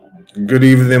Good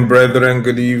evening, brethren.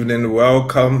 Good evening.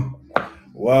 Welcome.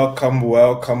 Welcome,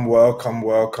 welcome, welcome,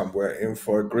 welcome. We're in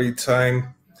for a great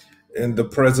time in the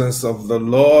presence of the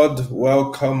Lord.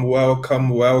 Welcome, welcome,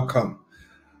 welcome.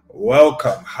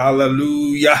 Welcome.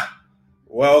 Hallelujah.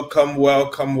 Welcome,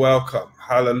 welcome, welcome.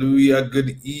 Hallelujah.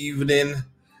 Good evening.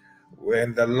 We're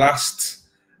in the last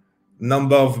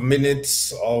number of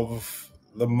minutes of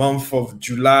the month of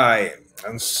July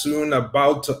and soon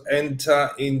about to enter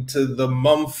into the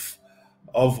month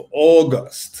of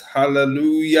August.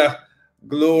 Hallelujah.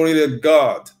 Glory to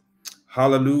God.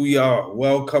 Hallelujah.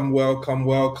 Welcome, welcome,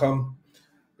 welcome.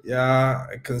 Yeah,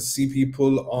 I can see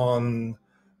people on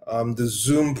the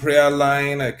Zoom prayer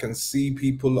line. I can see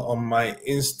people on my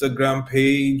Instagram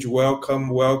page. Welcome,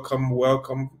 welcome,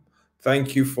 welcome.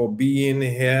 Thank you for being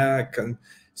here. I can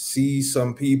see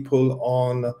some people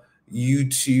on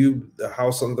YouTube, the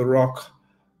House on the Rock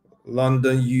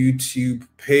London YouTube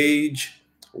page.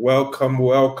 Welcome,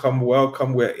 welcome,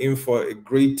 welcome. We're in for a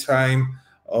great time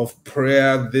of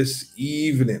prayer this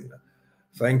evening.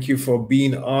 Thank you for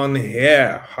being on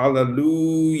here.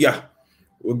 Hallelujah.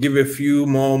 We'll give a few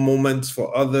more moments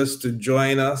for others to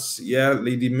join us. Yeah,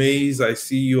 Lady Mays, I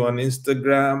see you on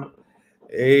Instagram.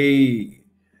 Hey,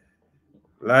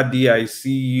 Laddie, I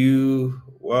see you.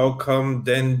 Welcome,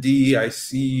 Dendi, I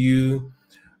see you.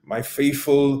 My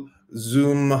faithful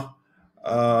Zoom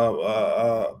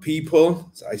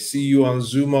people, I see you on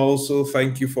Zoom also.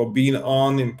 Thank you for being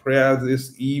on in prayer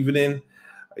this evening.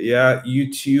 Yeah,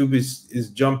 YouTube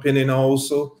is jumping in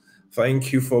also.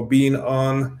 Thank you for being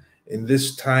on in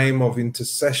this time of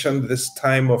intercession, this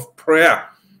time of prayer.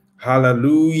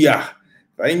 Hallelujah.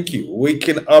 Thank you.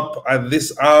 Waking up at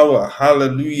this hour,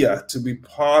 hallelujah, to be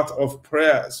part of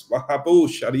prayers. Wahabu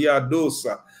Sharia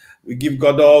Dosa. We give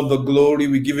God all the glory.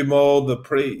 We give him all the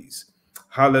praise.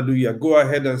 Hallelujah. Go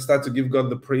ahead and start to give God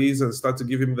the praise and start to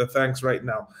give him the thanks right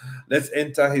now. Let's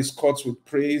enter his courts with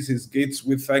praise, his gates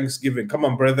with thanksgiving. Come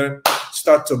on, brethren.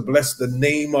 Start to bless the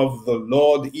name of the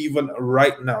Lord even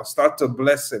right now. Start to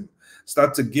bless him.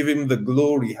 Start to give him the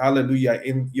glory. Hallelujah.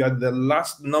 You're the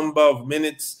last number of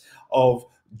minutes of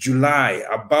July,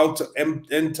 about to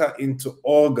enter into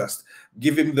August.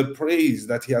 Give him the praise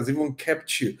that he has even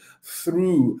kept you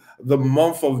through the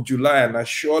month of July. And as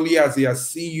surely as he has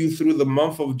seen you through the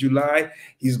month of July,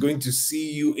 he's going to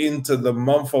see you into the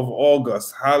month of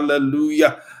August.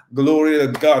 Hallelujah. Glory to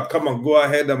God. Come on, go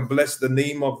ahead and bless the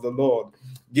name of the Lord.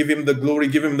 Give him the glory,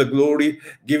 give him the glory,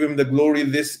 give him the glory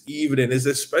this evening. It's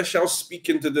a special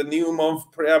speaking to the new month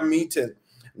prayer meeting.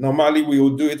 Normally we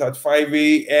will do it at 5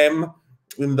 a.m.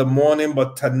 in the morning,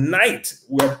 but tonight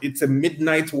it's a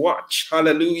midnight watch.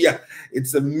 Hallelujah.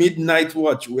 It's a midnight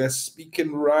watch. We're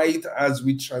speaking right as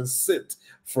we transit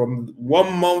from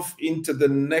one month into the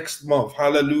next month.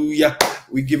 Hallelujah.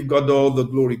 We give God all the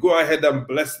glory. Go ahead and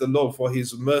bless the Lord for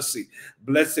his mercy.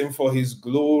 Bless him for his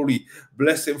glory.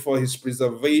 Bless him for his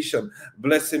preservation.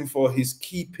 Bless him for his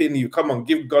keeping you. Come on,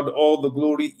 give God all the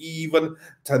glory even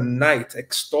tonight.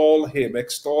 Extol him.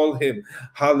 Extol him.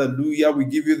 Hallelujah. We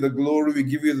give you the glory. We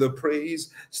give you the praise.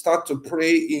 Start to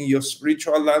pray in your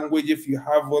spiritual language. If you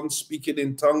have one, speak it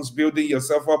in tongues, building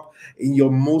yourself up in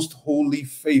your most holy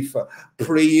faith.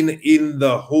 Praying in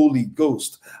the Holy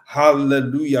Ghost.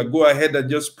 Hallelujah. Go ahead and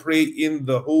just pray in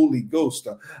the Holy Ghost.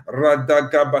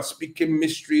 Radagaba, speaking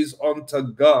mysteries unto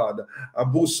God.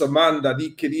 Abusamanda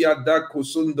dikiria da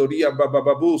kusundoria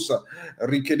babababusa.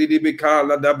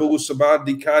 Rikedibikala da busaba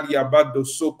dikaria bado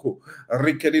soko.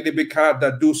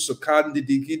 Rikedibikada duso kandi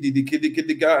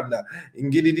dikidiganda.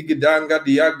 Ingididikidanga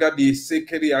diaga di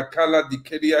sekeri akala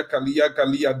dikeria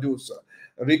kalia dusa.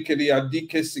 Rikeria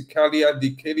dike sikalia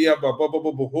dikeria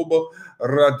babababohobo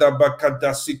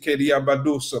radabakada sikeria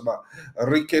badusama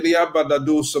rikeria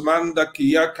badadusmanda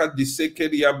kiyaka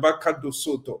disekeria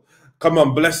bakadusoto. Come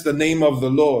on, bless the name of the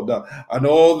Lord and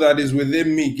all that is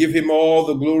within me. Give him all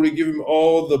the glory, give him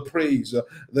all the praise.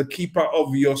 The keeper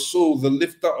of your soul, the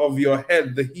lifter of your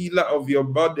head, the healer of your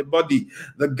body,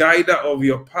 the guider of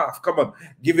your path. Come on,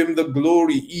 give him the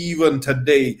glory even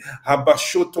today.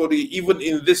 Habashotori, even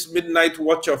in this midnight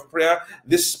watch of prayer,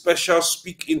 this special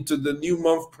speak into the new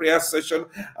month prayer session,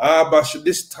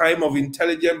 this time of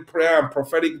intelligent prayer and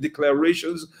prophetic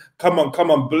declarations. Come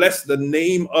on, bless the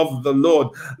name of the Lord.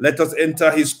 Let us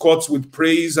enter his courts with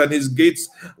praise and his gates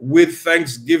with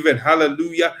thanksgiving.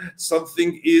 Hallelujah.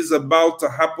 Something is about to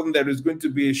happen. There is going to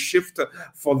be a shift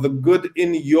for the good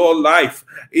in your life.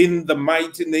 In the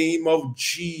mighty name of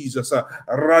Jesus. So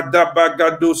all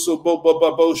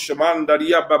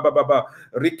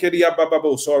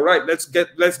right, let's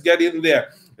get in there.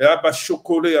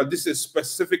 This is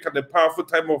specific and a powerful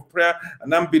time of prayer,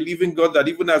 and I'm believing God that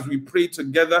even as we pray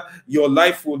together, your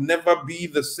life will never be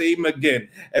the same again.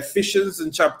 Ephesians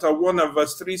in chapter 1 and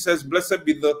verse 3 says, "Blessed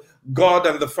be the God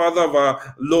and the Father of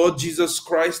our Lord Jesus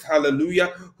Christ,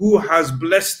 hallelujah, who has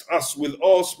blessed us with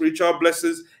all spiritual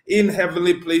blessings in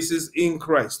heavenly places in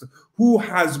Christ." Who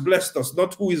has blessed us,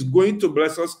 not who is going to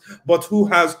bless us, but who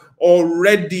has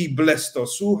already blessed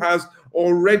us, who has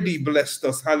already blessed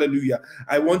us. Hallelujah.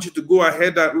 I want you to go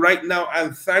ahead right now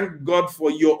and thank God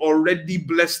for your already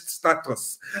blessed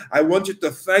status. I want you to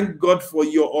thank God for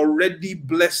your already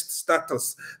blessed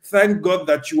status. Thank God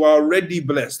that you are already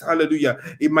blessed. Hallelujah.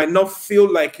 It might not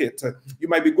feel like it. You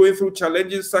might be going through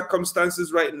challenging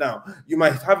circumstances right now. You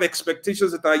might have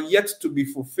expectations that are yet to be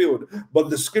fulfilled, but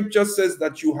the scripture says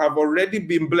that you have already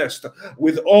been blessed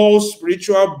with all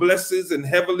spiritual blessings in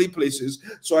heavenly places.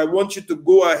 So I want you to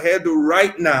go ahead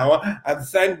right now and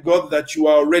thank God that you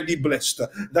are already blessed,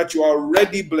 that you are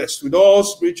already blessed with all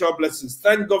spiritual blessings.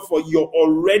 Thank God for your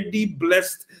already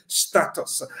blessed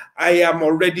status. I am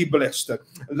already blessed.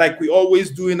 Like we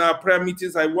always do in our prayer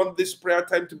meetings, I want this prayer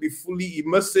time to be fully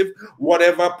immersive.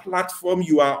 Whatever platform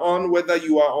you are on, whether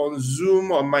you are on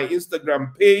Zoom, on my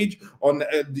Instagram page, on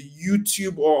the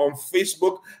YouTube, or on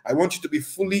Facebook, I want you to be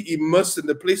fully immersed in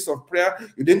the place of prayer.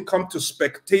 You didn't come to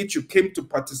spectate, you came to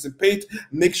participate.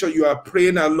 Make sure you are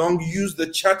praying along. Use the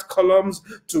chat columns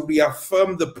to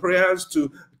reaffirm the prayers,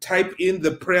 to type in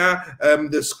the prayer,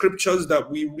 the scriptures that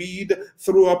we read,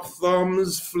 throw up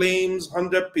thumbs, flames,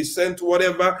 100%,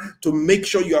 whatever, to make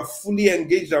sure you are fully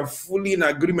engaged and fully in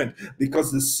agreement,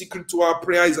 because the secret to our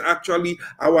prayer is actually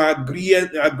our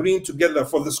agreeing together.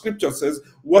 For the scripture says,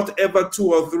 whatever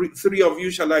two or three of you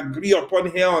shall agree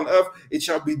upon here on earth, it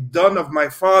shall be done of my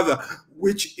Father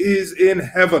which is in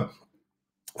heaven.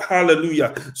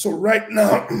 Hallelujah. So right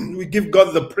now, we give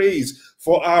God the praise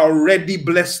for our already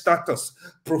blessed status.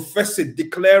 Profess it,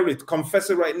 declare it, confess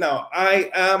it right now.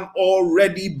 I am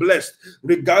already blessed,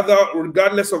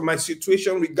 regardless of my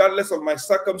situation, regardless of my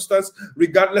circumstance,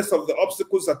 regardless of the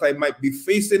obstacles that I might be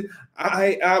facing.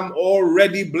 I am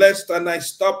already blessed, and I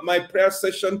stop my prayer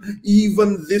session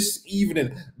even this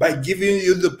evening by giving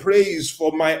you the praise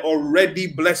for my already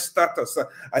blessed status.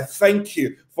 I thank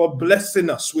you for blessing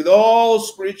us with all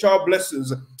spiritual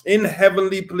blessings in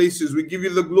heavenly places. We give you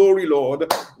the glory,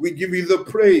 Lord. We give you the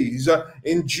praise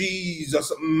in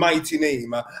Jesus' mighty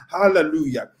name.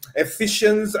 Hallelujah.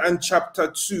 Ephesians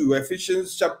chapter 2.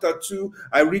 Ephesians chapter 2,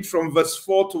 I read from verse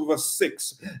 4 to verse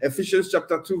 6. Ephesians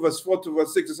chapter 2, verse 4 to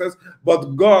verse 6, it says,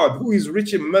 "But God, who is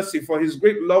rich in mercy, for his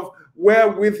great love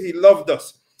wherewith he loved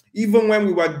us, even when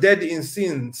we were dead in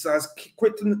sins, has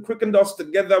quickened us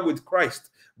together with Christ.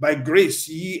 By grace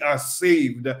ye are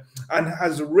saved, and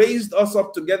has raised us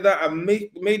up together and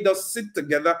made us sit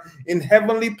together in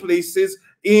heavenly places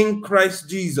in Christ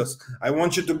Jesus." I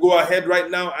want you to go ahead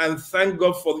right now and thank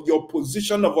God for your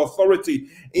position of authority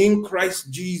in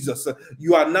Christ Jesus.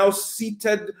 You are now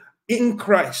seated in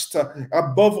Christ,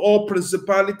 above all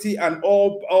principality and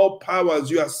all powers.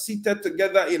 You are seated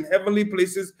together in heavenly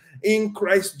places in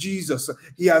Christ Jesus.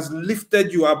 He has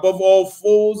lifted you above all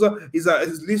foes. He's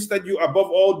lifted you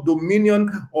above all dominion,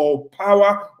 all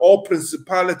power, all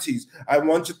principalities. I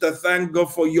want you to thank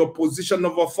God for your position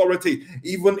of authority,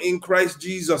 even in Christ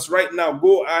Jesus. Right now,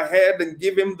 go ahead and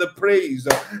give him the praise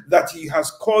that he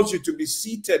has caused you to be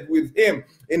seated with him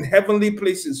in heavenly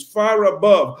places, far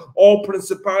above all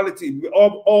principality,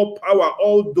 all power,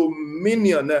 all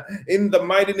dominion, in the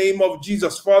mighty name of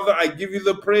Jesus. Father, I give you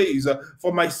the praise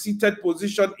for my seated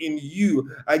position in you.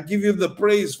 I give you the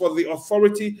praise for the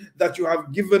authority that you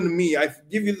have given me. I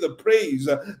give you the praise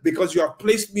because you have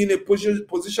placed me in a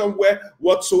position where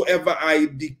whatsoever I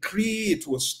decree, it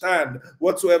will stand.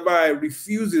 Whatsoever I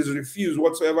refuse is refused.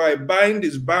 Whatsoever I bind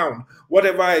is bound.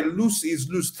 Whatever I loose is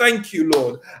loose. Thank you,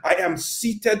 Lord. I am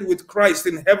seated with Christ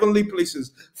in heavenly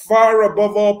places, far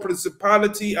above all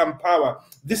principality and power.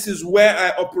 This is where I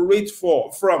operate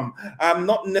from. I'm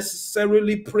not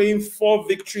necessarily praying for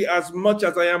victory as much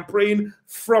as I am praying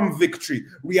from victory,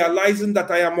 realizing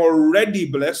that I am already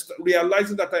blessed,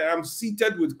 realizing that I am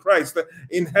seated with Christ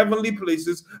in heavenly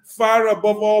places, far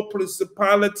above all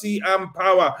principality and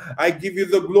power. I give you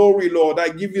the glory, Lord. I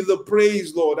give you the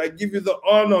praise, Lord. I give you the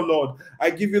honor, Lord.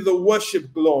 I give you the worship,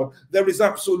 Lord. There is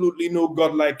absolutely no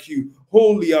God like you.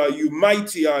 Holy are you,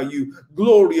 mighty are you,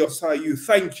 glorious are you.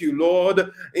 Thank you,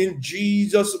 Lord. In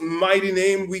Jesus' mighty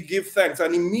name, we give thanks.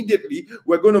 And immediately,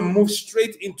 we're going to move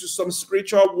straight into some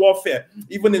spiritual warfare,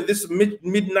 even in this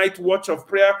midnight watch of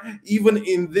prayer, even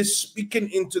in this speaking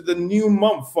into the new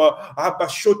month.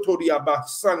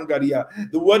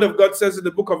 The word of God says in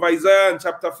the book of Isaiah in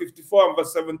chapter 54 and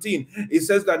verse 17, it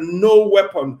says that no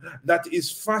weapon that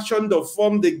is fashioned or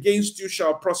formed against you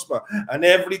shall prosper, and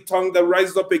every tongue that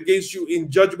rises up against you in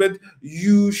judgment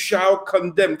you shall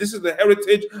condemn. This is the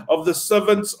heritage of the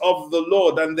servants of the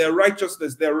Lord, and their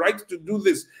righteousness, their right to do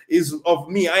this is of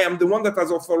me. I am the one that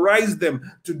has authorized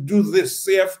them to do this,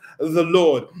 saith the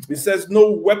Lord. It says,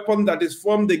 no weapon that is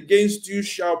formed against you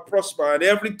shall prosper, and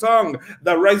every tongue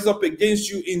that rises up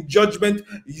against you in judgment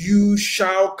you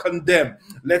shall condemn.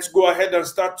 Let's go ahead and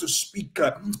start to speak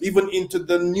even into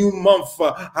the new month,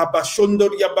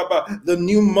 the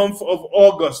new month of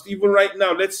August. Even right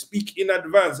now, let's speak in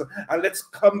advance and let's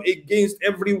come against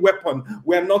every weapon.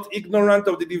 We are not ignorant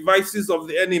of the devices of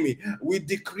the enemy. We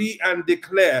decree and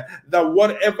declare that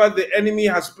whatever the enemy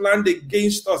has planned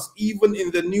against us, even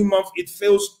in the new month, it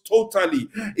fails totally.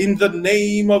 In the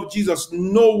name of Jesus,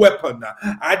 no weapon,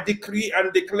 I decree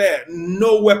and declare,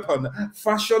 no weapon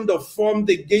fashioned or formed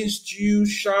against you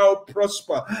shall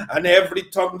prosper, and every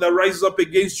tongue that rises up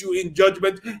against you in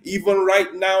judgment, even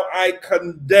right now, I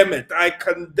condemn it. I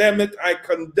condemn it. I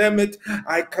condemn it.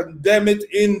 I condemn it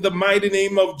in the mighty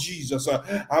name of Jesus.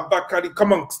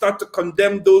 Come on, start to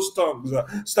condemn those tongues.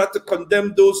 Start to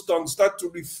condemn those tongues. Start to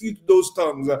refute those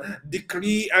tongues.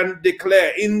 Decree and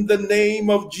declare in the name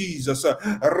of Jesus.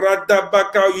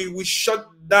 We shut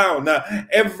down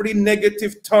every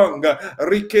negative tongue.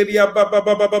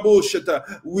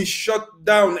 We shut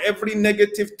down every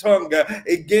negative tongue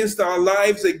against our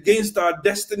lives, against our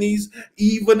destinies,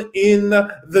 even in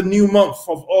the new month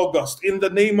of August. In the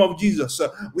name of Jesus,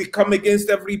 we come against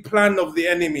every plan of the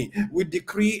enemy. We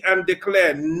decree and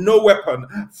declare no weapon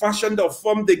fashioned or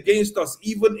formed against us,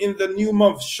 even in the new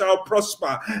month, shall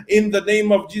prosper. In the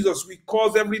name of Jesus, we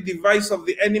cause every device of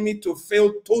the enemy to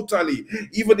fail totally,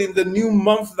 even in the new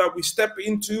month that we step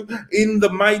into. In the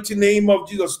mighty name of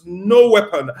Jesus, no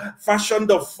weapon fashioned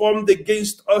or formed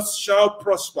against us shall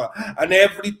prosper, and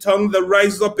every tongue that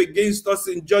rises up against us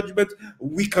in judgment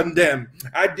we condemn.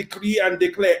 I decree and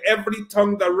declare every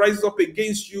tongue that rises up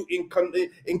against you in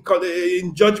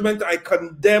judgment I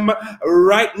condemn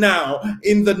right now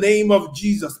in the name of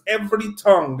Jesus. Every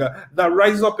tongue that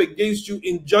rises up against you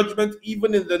in judgment,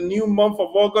 even in the new month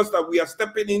of August that we are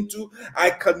stepping into,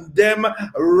 I condemn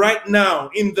right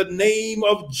now in the name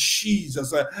of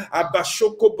Jesus. I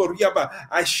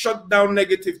shut down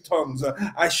negative tongues.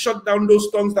 I shut down those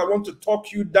tongues that want to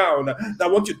talk you down, that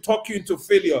want to talk you into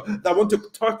failure, that want to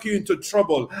talk you into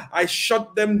trouble. I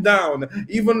shut them down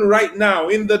even right now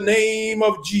in the name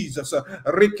of Jesus. The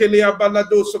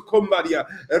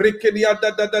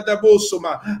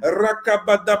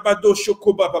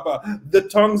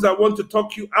tongues that want to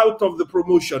talk you out of the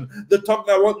promotion, the tongues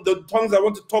that want to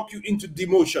talk you into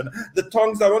demotion, the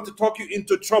tongues that want to talk you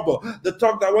into trouble, the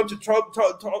tongue that want to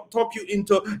talk you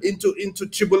into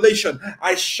tribulation.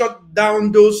 I shut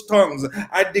down those tongues.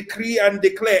 I decree and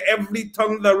declare every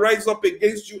tongue that rises up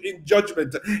against you in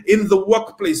judgment, in the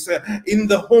workplace, in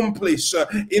the home place,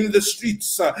 in the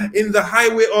streets, in the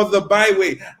highway or the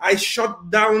byway, I shut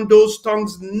down those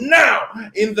tongues now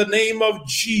in the name of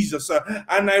Jesus,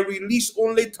 and I release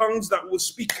only tongues that will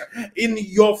speak in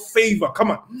your favor.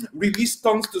 Come on, release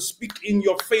tongues to speak in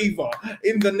your favor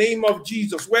in the name of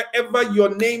Jesus. Wherever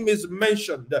your name is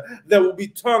mentioned, there will be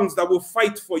tongues that will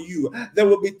fight for you. There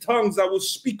will be tongues that will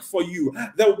speak for you.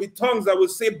 There will be tongues that will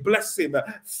say, bless him,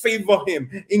 favor him,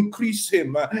 increase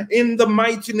him. In the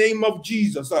mighty name of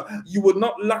Jesus, you will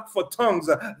not lack for tongues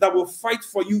that will fight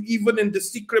for you, even in the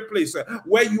secret place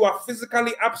where you are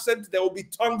physically absent. There will be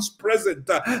tongues present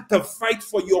to fight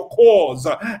for your cause.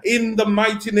 In the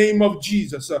mighty name of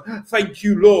Jesus, thank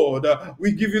you, Lord.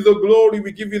 We give you the glory,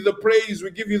 we give you the praise,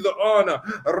 we give you the honor.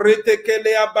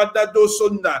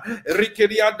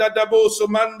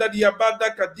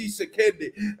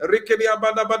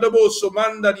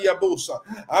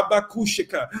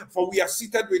 For we are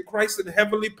seated with Christ in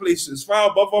heavenly places,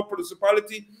 far above all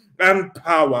principality and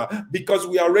power, because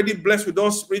we are already blessed with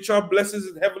all spiritual blessings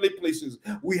in heavenly places.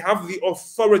 We have the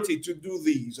authority to do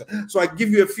these. So I give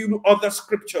you a few other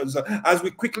scriptures as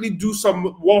we quickly do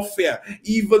some warfare,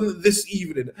 even this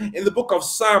evening. In the book of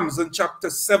Psalms, in chapter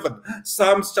 7,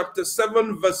 Psalms chapter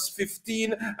 7, verse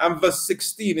 15 and verse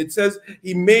 16, it says,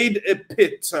 he made a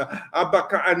pit,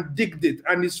 and digged it,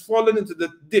 and is fallen into the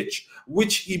ditch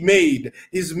which he made.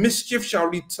 His mischief shall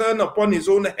return upon his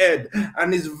own head,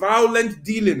 and his violent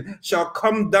dealing shall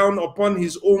come down upon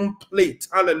his own plate.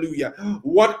 Hallelujah.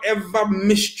 Whatever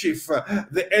mischief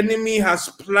the enemy has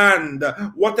planned,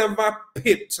 whatever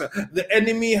pit the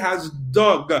enemy has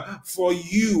dug for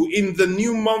you in the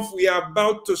new month we are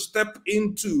about to step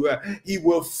into, he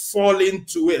will fall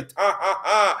into it.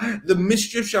 The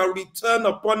mischief shall return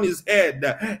upon his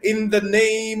head in the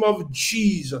name of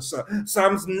Jesus.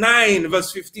 Psalms 9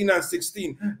 verse 15 and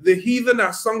 16. The heathen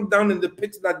are sunk down in the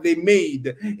pit that they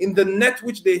made. In the net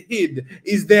which they hid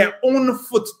is their own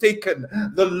foot taken.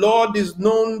 The Lord is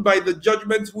known by the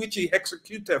judgments which he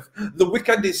executeth. The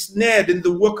wicked is snared in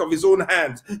the work of his own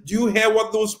hands. Do you hear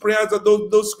what those prayers or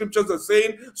those scriptures are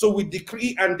saying? So we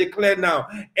decree and declare now,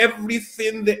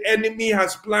 everything the enemy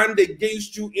has planned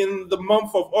against you in the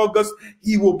month of August,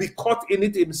 he will be caught in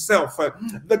it himself.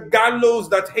 The gallows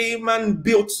that Haman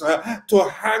built to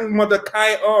hang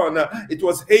Mordecai on, it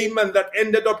was Haman that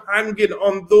ended up hanging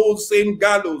on those same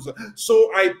gallows.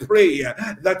 So I pray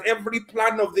that every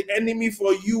plan of the enemy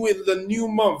for you in the new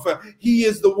month, he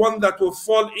is the one that will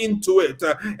fall into it.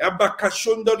 The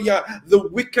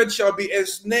wicked shall be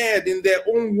ensnared in their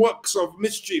own works of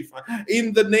mischief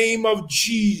in the name of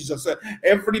Jesus.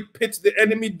 Every pit the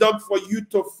enemy dug for you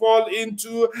to fall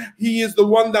into, he is the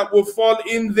one that will fall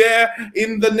in there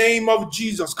in the name of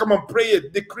Jesus. Come on, pray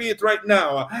it, decree it right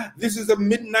now. This is a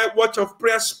midnight watch of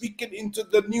prayer, speaking into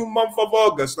the new month of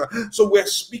August. So we're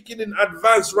speaking in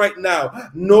advance right now.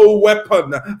 No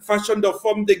weapon fashioned or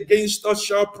formed against us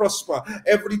shall prosper.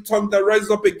 Every tongue that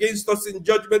rises up against us in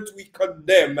judgment we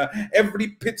condemn. Every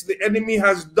pit the enemy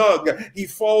has dug, he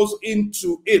falls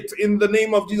into it in the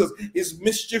name of Jesus. His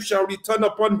mischief shall return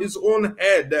upon his own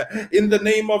head in the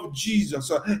name of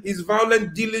Jesus. His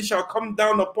violent dealing shall come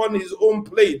down upon his own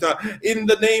plate in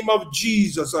the name of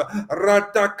Jesus.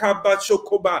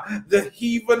 The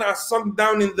heathen are sunk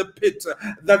down in the pit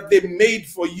that they made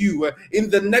for you, in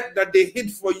the net that they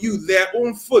hid for you. Their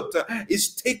own foot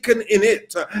is taken in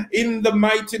it in the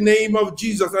mighty name of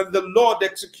Jesus. And the Lord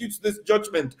executes this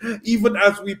judgment even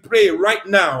as we pray right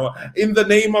now in the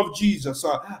name of Jesus.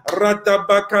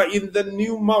 Ratabaka, in the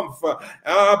new month,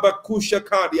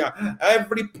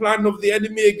 every plan of the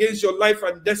enemy against your life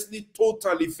and destiny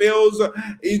totally fails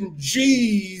in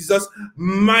Jesus'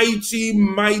 mighty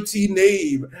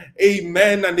name.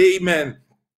 Amen and amen.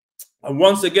 And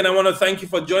once again, I want to thank you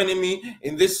for joining me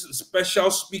in this special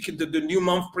Speaking to the New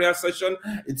Month prayer session.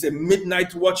 It's a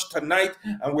midnight watch tonight,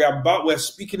 and we're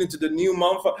speaking into the new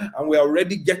month, and we're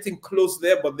already getting close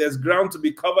there, but there's ground to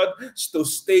be covered. So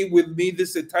stay with me.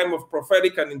 This is a time of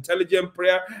prophetic and intelligent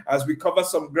prayer as we cover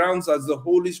some grounds as the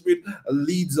Holy Spirit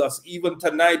leads us even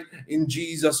tonight in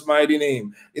Jesus' mighty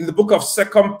name. In the book of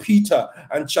 2 Peter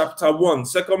and chapter 1,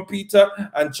 2 Peter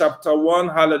and chapter 1,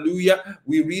 hallelujah,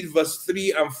 we read verse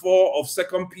 3 and 4 of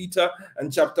 2 Peter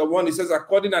and chapter 1. It says,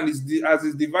 according as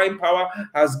his divine power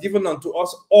has given unto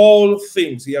us all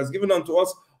things. He has given unto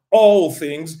us all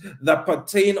things that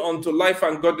pertain unto life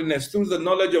and godliness through the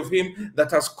knowledge of him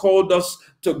that has called us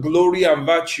to glory and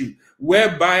virtue,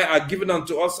 whereby are given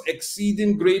unto us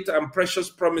exceeding great and precious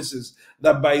promises,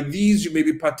 that by these you may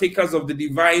be partakers of the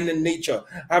divine nature,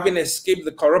 having escaped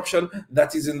the corruption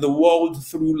that is in the world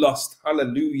through lust.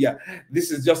 Hallelujah.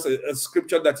 This is just a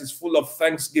scripture that is full of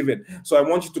thanksgiving. So I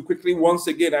want you to quickly, once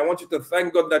again, I want you to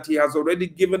thank God that he has already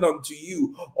given unto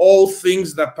you all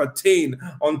things that pertain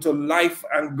unto life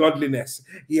and godliness.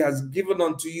 He has given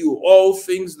unto you all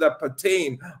things that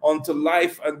pertain unto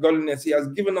life and godliness. He has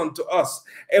given unto us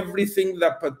everything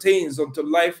that pertains unto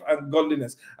life and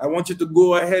godliness. I want you to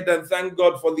go ahead and thank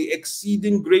God for the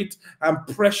exceeding great and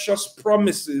precious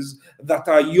promises that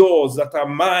are yours, that are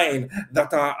mine,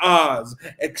 that are ours.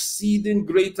 Exceeding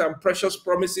great and precious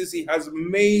promises he has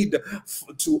made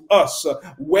to us,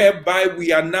 whereby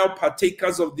we are now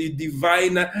partakers of the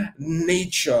divine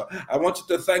nature. I want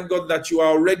you to thank God that you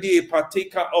are already a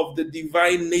partaker of the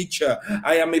divine nature.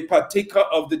 I am a partaker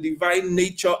of the divine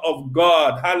nature of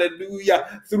God.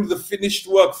 Hallelujah. Through the finished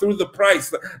work, through the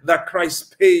price that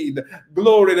Christ paid.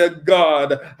 Glory to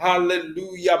God.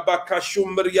 Hallelujah.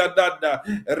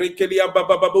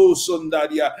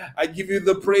 I give you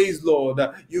the praise, Lord.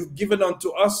 You've given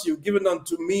unto us, you've given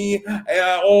unto me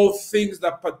all things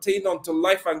that pertain unto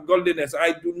life and godliness.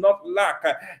 I do not lack.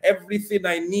 Everything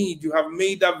I need, you have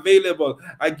made available.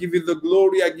 I give you the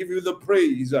glory, I give you the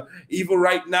praise, even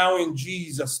right now in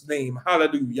Jesus' name.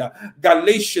 Hallelujah.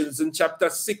 Galatians in chapter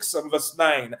 6 and verse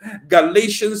 9.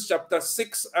 Galatians chapter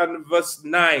 6 and verse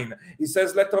 9. He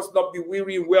says, let us not be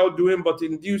weary in well-doing, but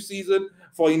in due season,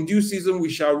 for in due season we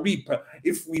shall reap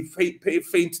if we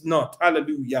faint not.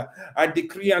 Hallelujah. I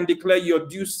decree and declare your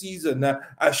due season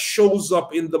shows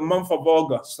up in the month of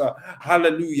August.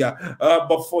 Hallelujah.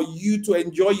 But for you to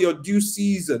enjoy your due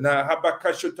season,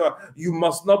 you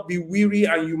must not be weary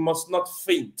and you must not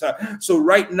faint. So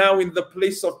right now in the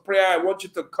place of prayer, I want you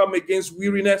to come against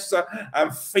weariness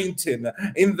and fainting.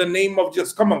 In the name of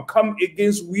Jesus, come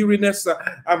against weariness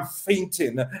and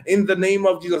fainting. In the name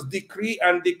of Jesus, decree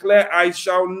and declare, I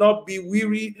shall not be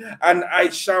weary and I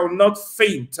shall not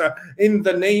faint. In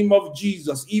the name of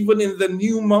Jesus, even in the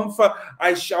new month,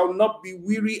 I shall not be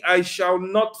weary, I shall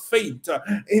not faint.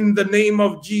 In the name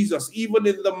of Jesus, even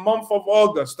in the month of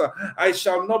August, I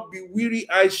shall not be weary,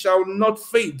 I shall not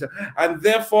faint, and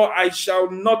therefore I shall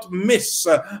not miss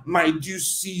my due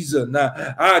season.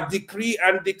 Decree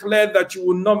and declare that you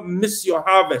will not miss your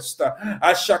harvest.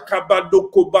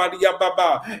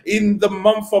 In the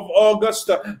month of August,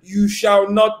 you shall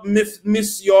not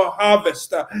miss your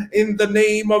harvest. In the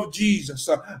name of Jesus,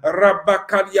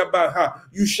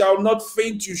 you shall not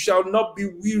faint, you shall not be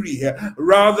weary.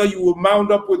 Rather, you will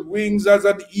mount up with wings as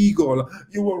an eagle.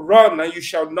 You will run and you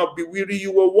shall not be weary.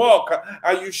 You will walk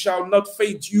and you shall not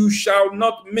faint. You shall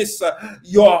not miss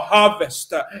your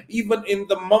harvest. Even in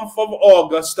the month of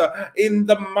August, in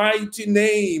the mighty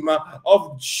name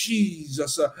of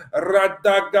Jesus.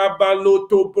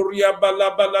 Radagabaloto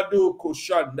Buriabalabalado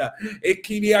Koshanda.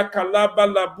 Ekiria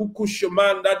Kalabala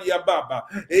Bukushimanda Diababa.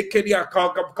 Ekiria,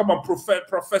 come on,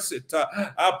 profess it.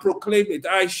 Proclaim it.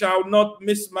 I shall not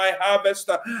miss my harvest.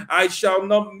 I shall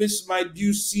not miss my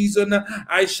due season.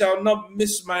 I shall not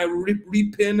miss my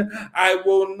reaping. I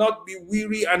will not be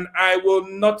weary and I will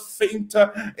not faint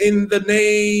in the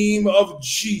name of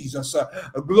Jesus.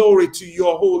 Glory to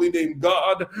your holy name,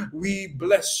 God. We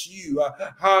bless you.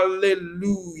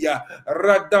 Hallelujah.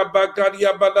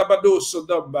 Radabagaria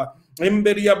Badabadosodamba. Now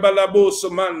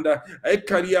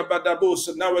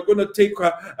we're going to take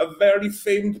a very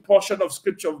famed portion of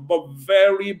scripture, but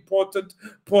very important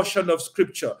portion of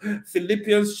scripture.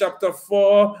 Philippians chapter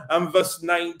 4 and verse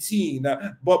 19.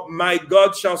 But my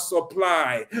God shall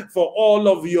supply for all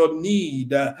of your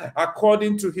need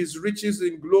according to his riches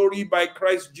in glory by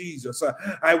Christ Jesus.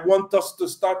 I want us to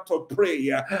start to pray,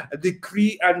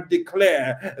 decree and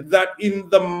declare that in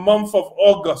the month of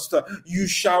August, you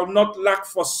shall not lack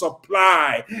for supply.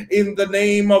 In the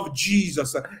name of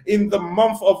Jesus, in the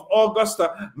month of August,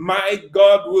 my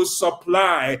God will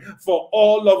supply for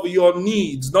all of your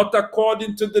needs, not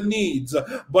according to the needs,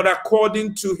 but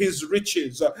according to his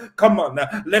riches. Come on,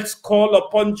 let's call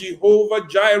upon Jehovah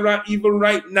Jireh even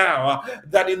right now,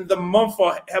 that in the month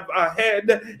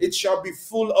ahead, it shall be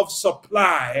full of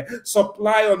supply.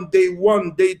 Supply on day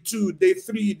 1, day 2, day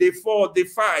 3, day 4, day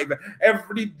 5,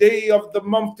 every day of the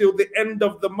month till the end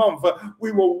of the month.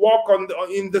 We will walk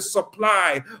in the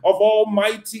supply of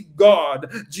Almighty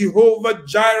God. Jehovah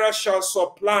Jireh shall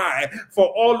supply for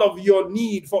all of your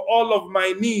need, for all of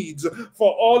my needs,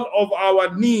 for all of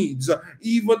our needs,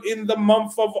 even in the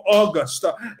month of August.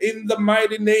 In the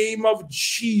mighty name of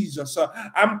Jesus,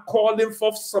 I'm calling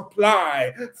for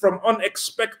supply from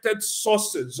unexpected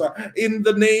sources. In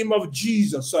the name of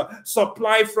Jesus,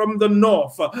 supply from the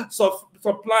north,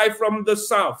 supply from the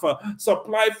south,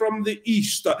 supply from the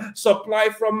east, supply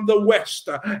from the west,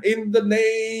 in the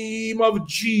name of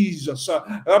Jesus.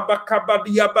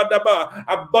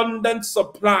 Abundant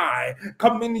supply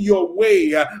coming your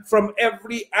way from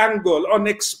every angle,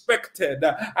 unexpected.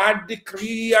 I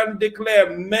decree and declare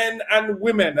men and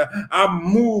women are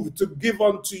moved to give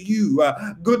unto you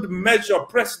good measure,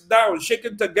 pressed down,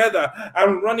 shaken together,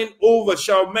 and running over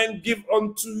shall men give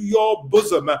unto your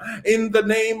bosom. In the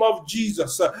name of Jesus.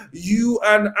 Jesus, you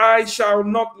and I shall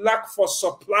not lack for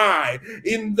supply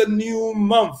in the new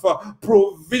month.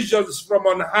 Provisions from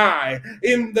on high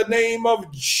in the name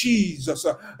of Jesus.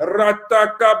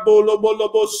 Rataka bolo bolo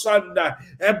bo sanda.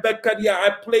 I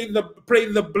pray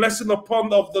the blessing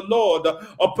upon of the Lord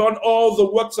upon all the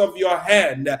works of your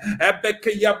hand.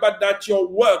 That your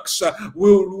works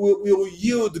will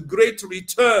yield great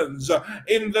returns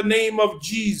in the name of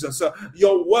Jesus.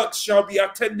 Your works shall be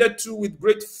attended to with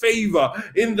great favor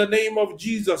in the name of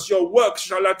Jesus. Your works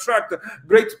shall attract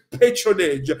great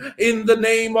patronage in the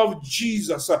name of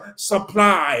Jesus.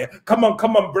 Supply. Come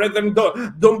on, brethren.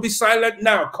 Don't be silent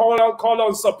now. Call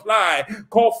on supply.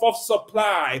 Call forth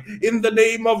supply in the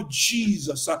name of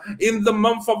Jesus. In the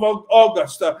month of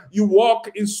August, you walk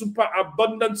in super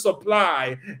abundant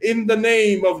supply in the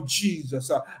name of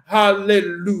Jesus.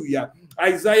 Hallelujah.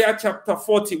 Isaiah chapter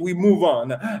 40, we move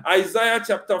on. Isaiah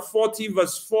chapter 40,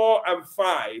 verse 4 and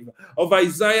 5 of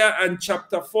Isaiah and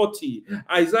chapter 40.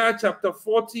 Isaiah chapter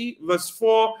 40, verse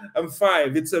 4 and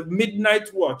 5. It's a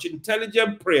midnight watch,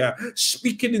 intelligent prayer,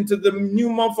 speaking into the new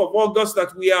month of August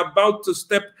that we are about to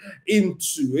step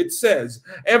into. It says,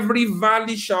 every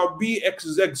valley shall be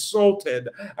exalted,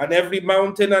 and every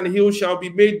mountain and hill shall be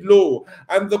made low,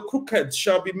 and the crooked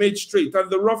shall be made straight,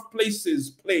 and the rough places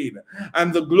plain,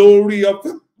 and the glory of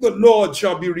the Lord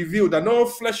shall be revealed, and all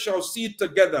flesh shall see it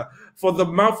together, for the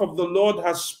mouth of the Lord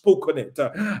has spoken it.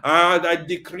 I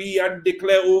decree and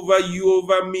declare over you,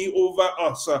 over me, over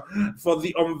us, for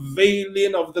the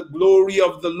unveiling of the glory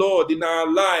of the Lord in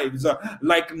our lives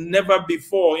like never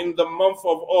before in the month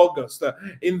of August.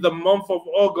 In the month of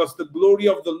August, the glory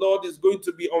of the Lord is going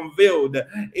to be unveiled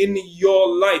in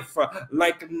your life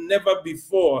like never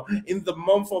before. In the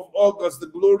month of August, the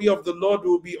glory of the Lord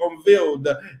will be unveiled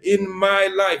in my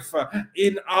life,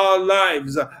 in our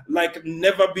lives like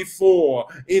never before.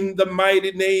 In the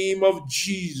mighty name of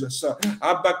Jesus,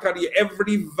 Abakari,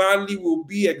 every valley will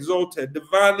be exalted. The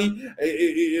valley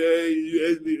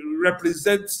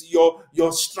represents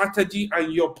your strategy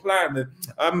and your plan.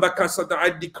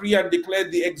 I decree and declare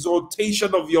the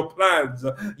exaltation of your plans.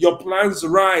 Your plans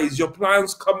rise, your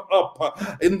plans come up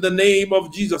in the name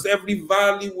of Jesus. Every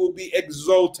valley will be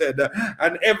exalted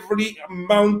and every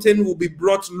mountain will be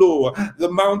brought low.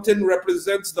 The mountain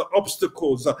represents the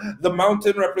obstacles. The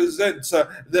mountain represents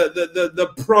the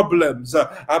problems.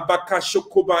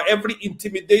 Every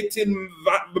intimidating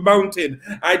mountain,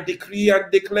 I decree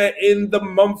and declare in the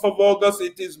month of August,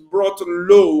 it is brought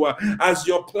low as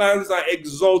your plans are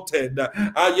exalted.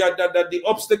 The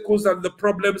obstacles and the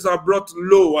problems are brought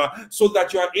lower so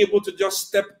that you are able to just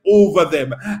step over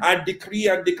them. I decree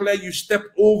and declare you step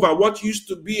over what used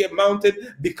to be a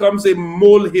mountain becomes a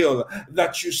molehill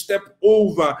that you step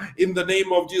over in the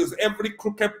name of Jesus. Every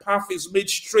crooked path is made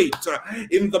straight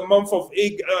in the month of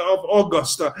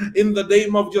August. In the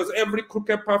name of Jesus, every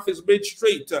crooked path is made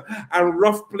straight and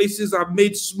rough places are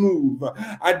made smooth.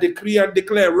 I decree and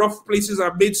declare rough places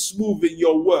are made smooth in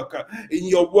your work, in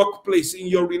your workplace, in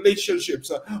your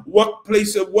relationships. Rough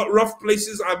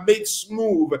places are made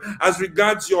smooth as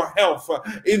regards your health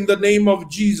in the name of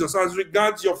Jesus. As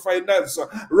regards your finance,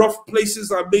 rough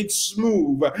places are made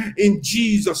smooth in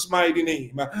Jesus' mighty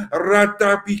name. And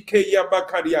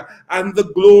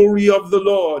the glory of the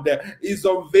Lord is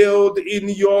unveiled in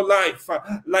your life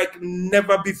like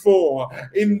never before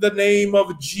in the name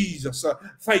of Jesus.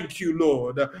 Thank you,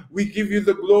 Lord. We give you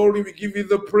the glory, we give you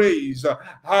the praise.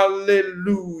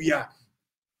 Hallelujah.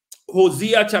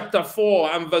 Hosea chapter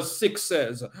 4 and verse 6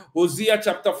 says, Hosea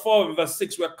chapter 4 and verse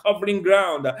 6, we're covering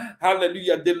ground,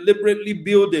 hallelujah, deliberately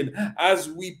building as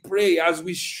we pray, as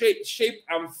we shape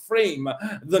and frame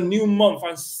the new month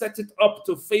and set it up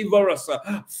to favor us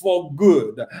for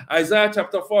good. Isaiah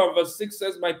chapter 4 and verse 6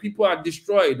 says, my people are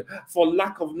destroyed for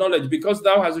lack of knowledge. Because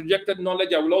thou hast rejected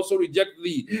knowledge, I will also reject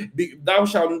thee. Thou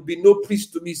shalt be no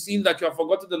priest to me, seeing that you have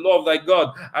forgotten the law of thy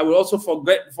God. I will also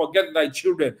forget thy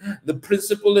children. The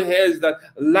principle here is that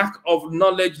lack of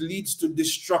knowledge leads to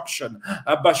destruction.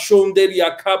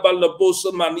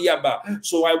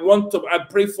 So I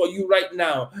pray for you right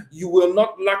now. You will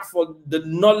not lack for the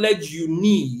knowledge you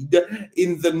need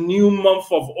in the new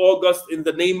month of August in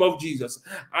the name of Jesus.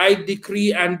 I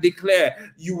decree and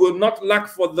declare you will not lack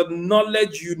for the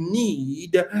knowledge you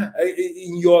need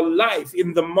in your life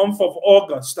in the month of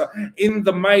August in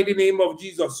the mighty name of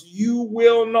Jesus. You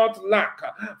will not lack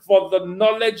for the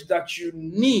knowledge that you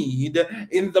need need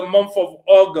in the month of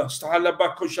August.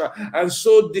 And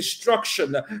so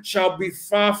destruction shall be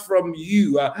far from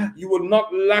you. You will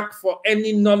not lack for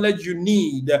any knowledge you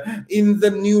need in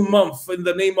the new month, in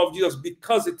the name of Jesus,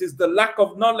 because it is the lack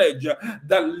of knowledge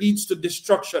that leads to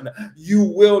destruction. You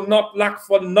will not lack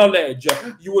for knowledge.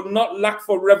 You will not lack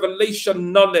for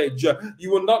revelation knowledge.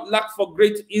 You will not lack for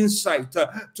great insight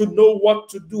to know what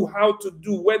to do, how to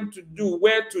do, when to do,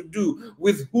 where to do,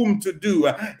 with whom to do,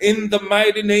 in the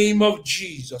mighty name of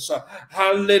Jesus.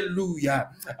 Hallelujah.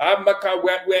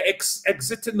 We're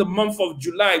exiting the month of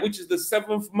July, which is the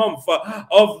 7th month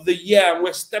of the year.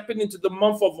 We're stepping into the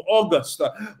month of August,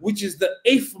 which is the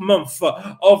 8th month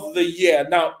of the year.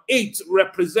 Now, 8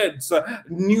 represents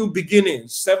new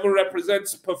beginnings. 7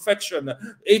 represents perfection.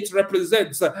 8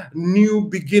 represents new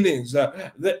beginnings.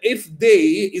 The 8th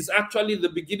day is actually the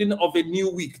beginning of a new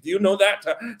week. Do you know that?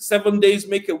 7 days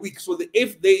make a week. So the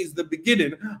 8th day is the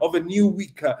beginning of a new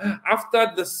week.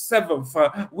 After the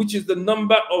 7th, which is the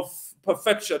number of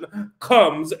perfection,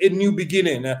 comes a new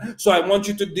beginning. So I want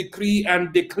you to decree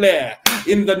and declare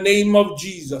in the name of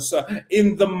Jesus,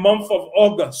 in the month of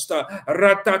August,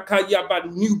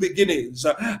 Ratakayaba, new beginnings.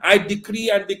 I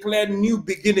decree and declare new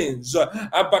beginnings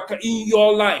in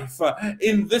your life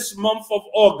in this month of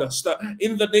August,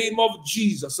 in the name of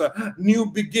Jesus.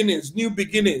 New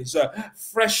beginnings,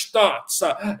 fresh starts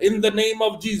in the name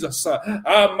of Jesus.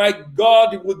 My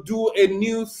God will do a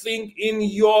new thing in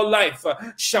your life.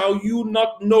 Shall you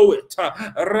not know it?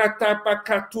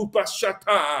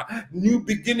 New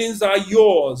beginnings are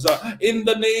yours in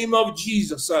the name of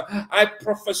Jesus. I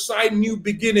prophesy new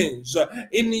beginnings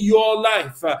in your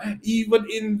life, even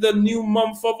in the new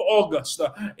month of August,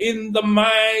 in the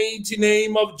mighty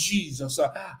name of Jesus.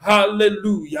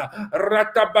 Hallelujah.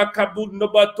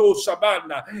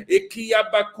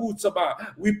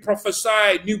 We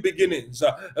prophesy new beginnings.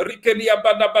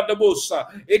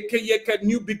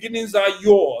 New beginnings are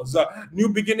yours. New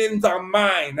beginnings are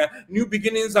mine. New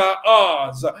beginnings are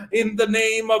ours. In the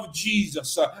name of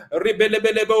Jesus.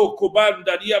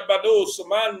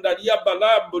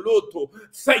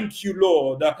 Thank you,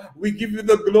 Lord. We give you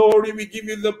the glory. We give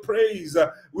you the praise.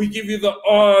 We give you the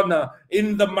honor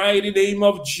in the mighty name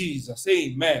of Jesus.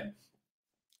 Amen.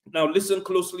 Now listen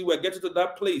closely. We're getting to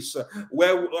that place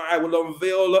where I will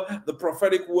unveil the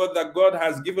prophetic word that God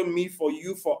has given me for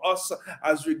you, for us,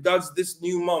 as regards this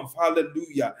new month.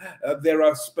 Hallelujah. There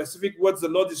are specific words the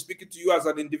Lord is speaking to you as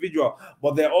an individual,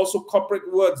 but there are also corporate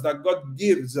words that God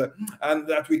gives and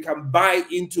that we can buy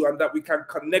into and that we can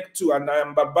connect to. And I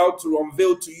am about to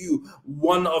unveil to you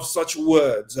one of such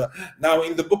words. Now,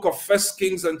 in the book of 1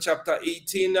 Kings and chapter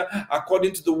 18,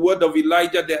 according to the word of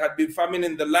Elijah, there had been famine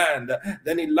in the land.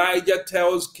 Then Elijah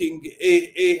tells King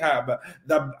Ahab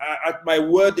that at my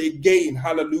word again,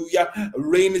 hallelujah,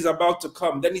 rain is about to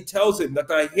come. Then he tells him that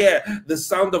I hear the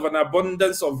sound of an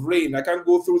abundance of rain. I can't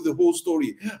go through the whole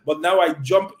story, but now I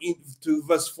jump into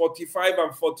verse 45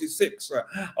 and 46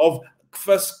 of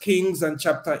 1 Kings and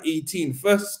chapter 18.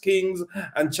 1 Kings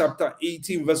and chapter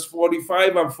 18, verse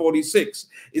 45 and 46.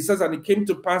 It says, and it came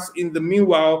to pass in the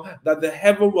meanwhile that the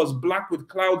heaven was black with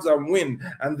clouds and wind,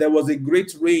 and there was a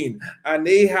great rain. And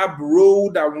Ahab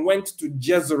rode and went to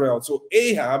Jezreel. So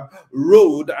Ahab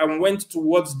rode and went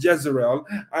towards Jezreel,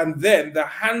 and then the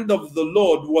hand of the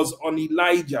Lord was on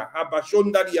Elijah,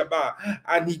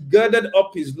 and he girded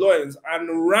up his loins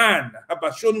and ran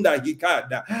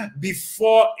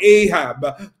before Ahab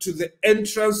to the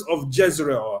entrance of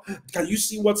Jezreel. Can you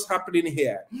see what's happening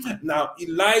here? Now,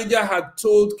 Elijah had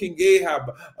told King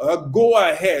Ahab, go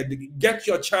ahead, get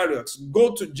your chariots,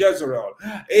 go to Jezreel.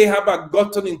 Ahab had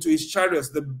gotten into his chariots,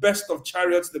 the best of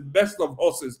chariots, the best of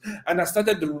horses, and had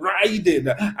started riding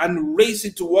and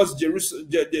racing towards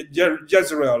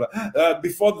Jezreel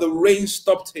before the rain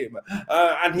stopped him.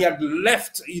 And he had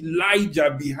left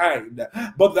Elijah behind.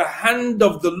 But the hand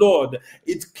of the Lord,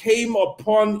 it came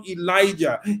upon Elijah.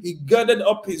 He girded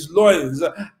up his loins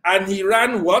and he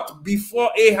ran what?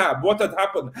 Before Ahab. What had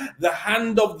happened? The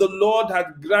hand of the Lord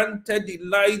had granted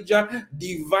Elijah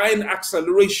divine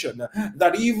acceleration,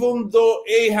 that even though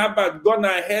Ahab had gone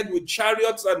ahead with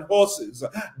chariots and horses,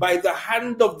 by the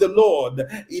hand of the Lord,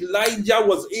 Elijah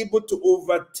was able to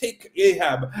overtake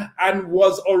Ahab and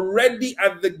was already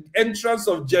at the entrance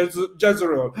of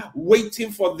Jezreel,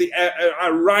 waiting for the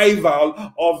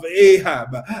arrival of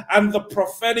Ahab. And the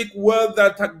prophetic word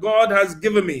that God has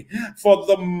given me for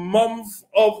the month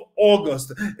of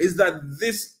August is that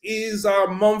this is our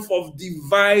month of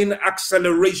divine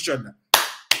acceleration.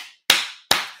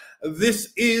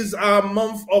 This is our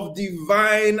month of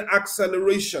divine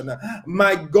acceleration.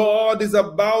 My God is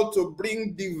about to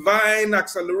bring divine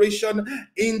acceleration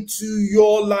into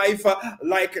your life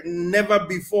like never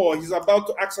before. He's about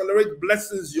to accelerate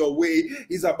blessings your way.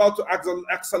 He's about to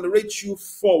accelerate you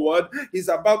forward. He's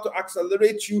about to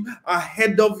accelerate you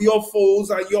ahead of your foes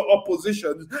and your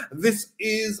opposition. This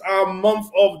is our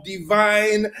month of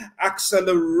divine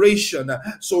acceleration.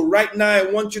 So right now, I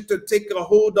want you to take a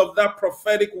hold of that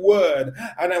prophetic word,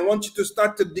 and I want you to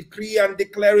start to decree and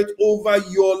declare it over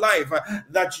your life,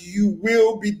 that you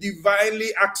will be divinely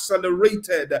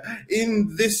accelerated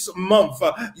in this month.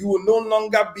 You will no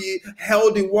longer be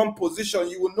held in one position.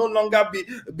 You will no longer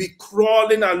be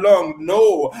crawling along.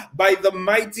 No, by the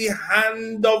mighty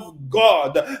hand of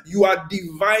God, you are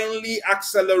divinely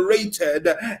accelerated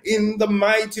in the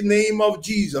mighty name of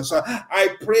Jesus.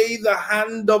 I pray the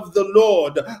hand of the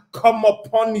Lord come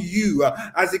upon you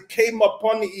as it came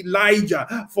upon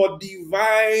Elijah for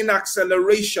divine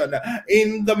acceleration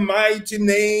in the mighty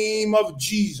name of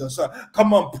Jesus.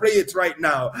 Come on, pray it right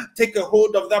now. Take a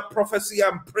hold of that prophecy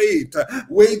and pray it.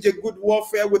 Wage a good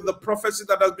warfare with the prophecy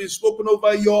that has been spoken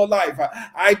over your life.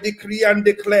 I decree and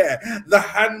declare the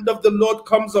hand of the Lord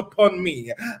comes upon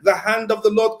me. The hand of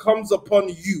the Lord comes upon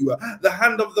you. The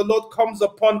hand of the Lord comes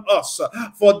upon us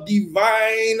for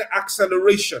divine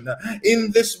acceleration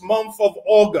in this month of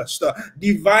August.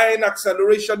 Divine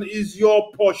acceleration is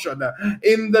your portion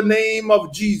in the name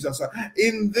of Jesus.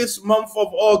 In this month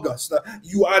of August,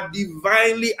 you are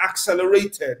divinely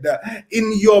accelerated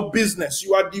in your business.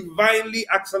 You are divinely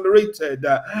accelerated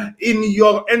in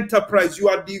your enterprise. You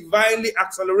are divinely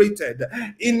accelerated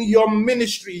in your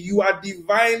ministry. You are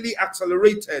divinely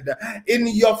accelerated in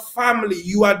your family.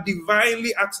 You are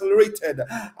divinely accelerated.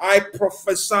 I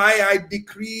prophesy, I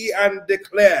decree and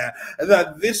declare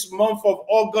that this month of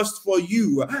August for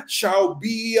you shall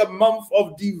be a month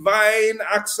of divine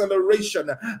acceleration.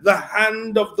 The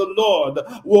hand of the Lord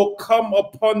will come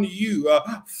upon you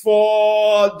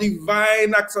for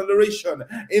divine acceleration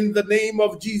in the name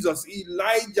of Jesus.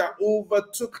 Elijah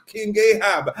overtook King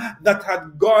Ahab that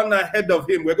had gone ahead of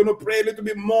him. We're going to pray a little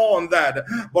bit more on that,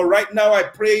 but right now I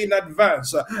pray in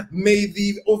advance, may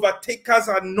the overtaker's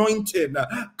anointing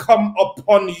come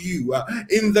upon you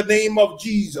in the name of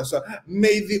Jesus.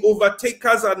 May the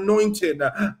overtaker's anointing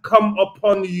come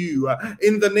upon you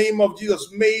in the name of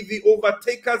Jesus. May the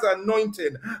overtaker's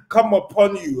anointing come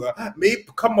upon you. May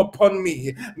it come upon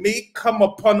me. May it come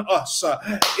upon us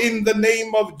in the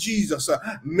name of Jesus.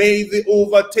 May the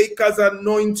overtaker's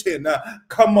anointing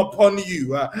come upon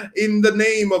you in the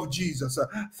name of Jesus.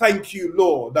 Thank you,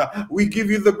 Lord. We give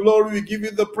you the glory. We give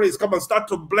you the praise. Come and start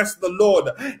to bless the Lord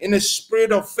in a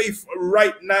spirit of faith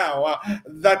right now.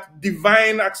 That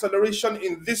divine acceleration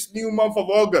in this new month of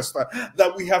August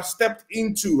that we have stepped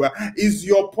into is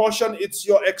your portion. It's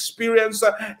your experience.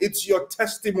 It's your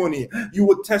testimony. You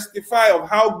will testify of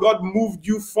how God moved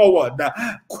you forward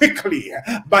quickly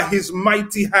by his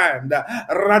mighty hand.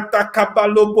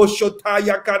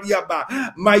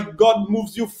 My God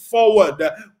moves you forward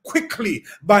quickly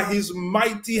by his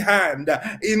mighty hand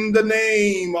in the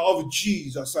name of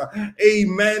Jesus.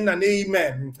 Amen and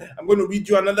amen. I'm going to read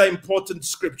you another important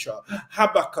scripture.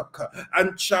 Habakkuk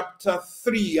and chapter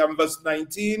 3 and verse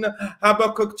 19.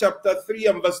 Habakkuk chapter 3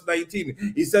 and verse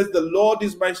 19. He says, the Lord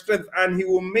is my strength, and he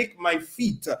will make my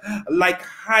feet like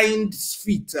hinds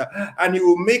feet, and he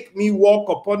will make me walk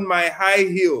upon my high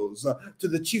heels. To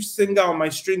the chief singer on my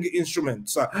string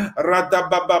instruments.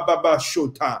 Radabababa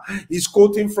Shota. He's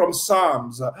quoting from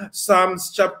Psalms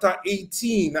chapter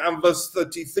 18 and verse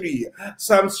 33.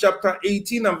 Psalms chapter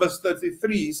 18 and verse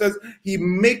 33. He says, he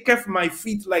maketh my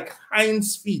feet like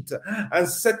hinds feet, and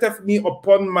setteth me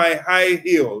upon my high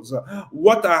heels.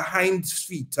 What are hinds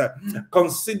feet?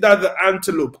 Consider the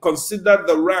antelope, consider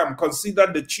the ram, consider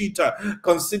the cheetah,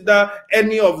 consider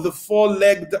any of the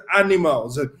four-legged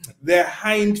animals. Their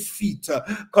hind feet,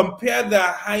 compare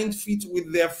their hind feet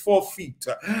with their forefeet,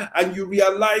 and you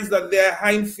realize that their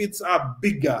hind feet are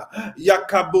bigger,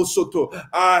 Yakabosoto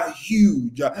are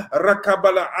huge,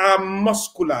 Rakabala are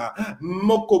muscular,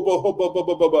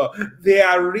 Mokobohobobobobo. They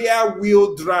are rear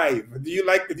wheel drive. Do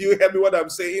you hear me what I'm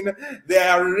saying? They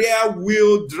are rear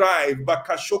wheel drive,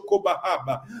 Bakashoko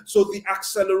Bahaba. So the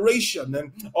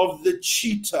acceleration of the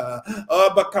cheetah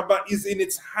Bakaba is in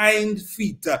its hind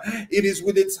feet. It is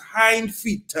with its hind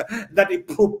feet that it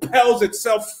propels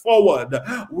itself forward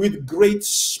with great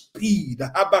speed.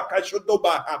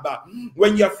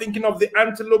 When you're thinking of the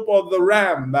antelope or the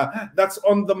ram that's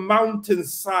on the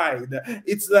mountainside,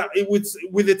 it's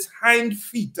with its hind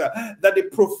feet that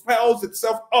it propels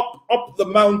itself up the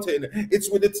mountain.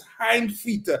 It's with its hind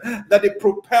feet that it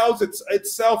propels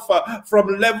itself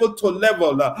from level to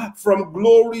level, from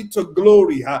glory to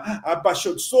glory.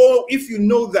 So if you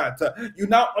know that, you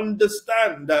now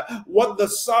understand what the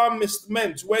psalmist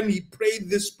meant when he prayed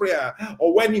this prayer,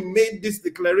 or when he made this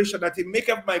declaration, that he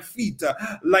maketh my feet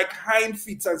like hind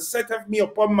feet and setteth me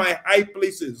upon my high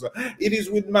places. It is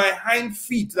with my hind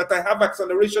feet that I have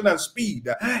acceleration and speed.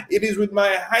 It is with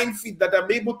my hind feet that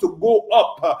I'm able to go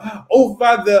up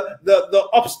over the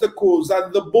obstacles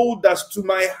and the boulders to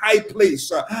my high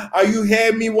place. Are you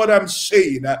hearing me what I'm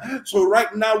saying? So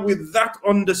right now, with that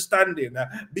understanding,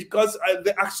 because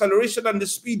the acceleration and the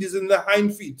speed is in the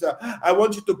hind feet, I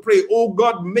want you to pray, oh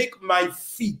God, make my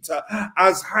feet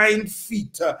as hind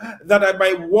feet, that I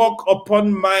might walk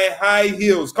upon my high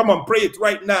hills. Come on, pray it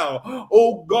right now.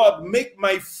 Oh God, make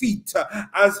my feet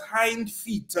as hind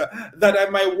feet, that I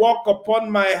might walk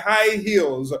upon my high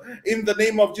hills. In the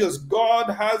name of Jesus, God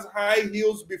has high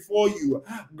hills before you,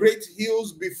 great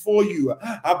hills before you.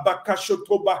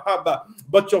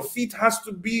 But your feet has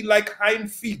to be like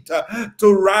hind feet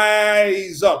to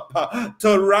rise up,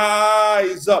 to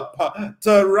rise up,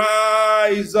 to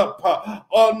rise up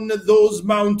on those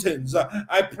mountains.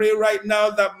 I pray right now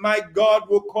that my God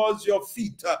will cause your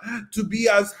feet to be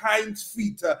as hind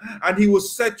feet, and he will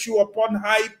set you upon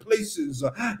high places,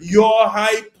 your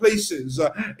high places,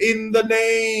 in the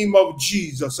name of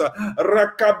Jesus.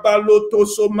 Rakabaloto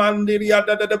somandiria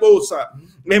dadadabosa.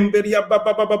 Memberia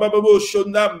baba baba baba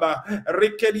shondamba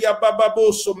rekeria baba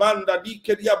boso manda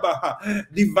dikeria baha.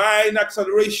 Divine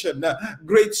acceleration,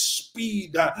 great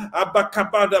speed,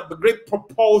 abakabada, great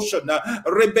propulsion,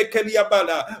 rebekeria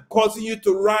bala, causing you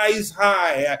to rise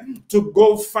high, to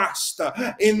go faster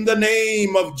in the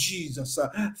name of Jesus.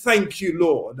 Thank you,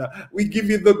 Lord. We give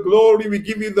you the glory, we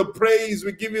give you the praise,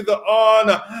 we give you the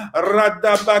honor.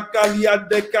 Radabakalia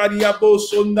dekaria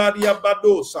boso naria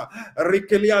badosa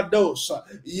rekelia dosa.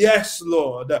 Yes,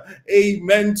 Lord.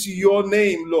 Amen to your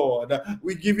name, Lord.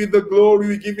 We give you the glory,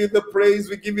 we give you the praise,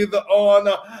 we give you the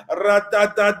honor.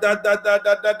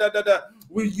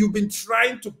 You've been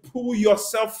trying to pull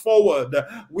yourself forward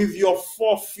with your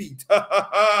 4 feet.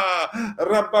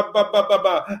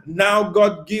 Now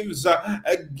God gives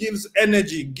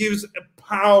energy, gives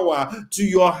power to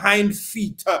your hind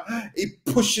feet. It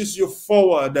pushes you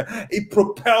forward. It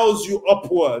propels you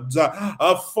upwards.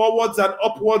 Forwards and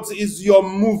upwards is your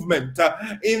movement.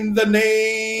 In the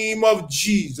name of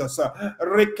Jesus.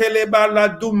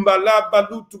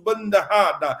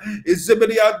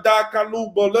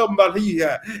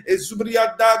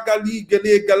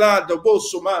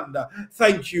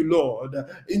 Thank you, Lord.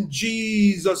 In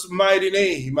Jesus' mighty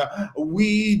name,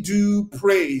 we do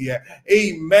pray.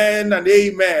 Amen and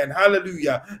amen.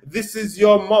 Hallelujah. This is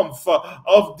your month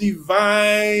of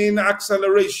divine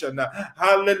acceleration.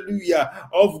 Hallelujah.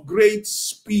 Of great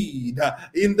speed.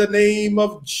 In the name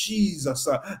of Jesus.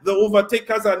 The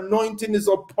overtaker's anointing is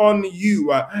upon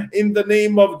you. In the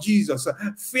name of Jesus.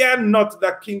 Fear not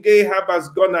that King Ahab has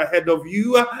gone ahead of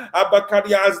you.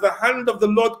 Abakaria, as the hand of the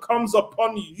Lord comes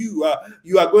upon you,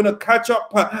 you are going to catch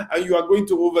up and you are going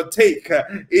to overtake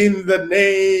in the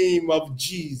name of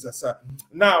Jesus.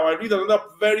 Now, I read another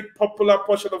very popular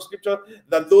portion of scripture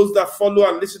that those that follow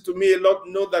and listen to me a lot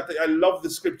know that I love the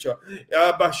scripture.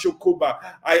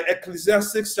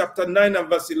 Ecclesiastes chapter 9 and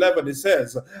verse 11, it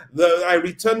says, I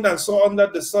returned and saw under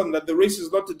the sun that the race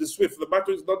is not to the swift, the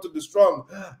battle is not to the strong,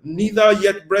 neither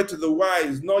yet bread to the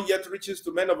wise, nor yet riches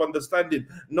to men of understanding,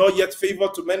 nor yet favor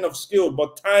to men of skill,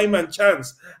 but time and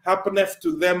chance happeneth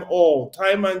to them all.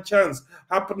 Time and chance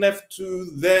happeneth to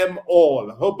them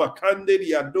all. I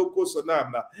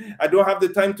don't have the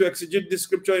time to exegete this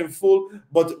scripture in full,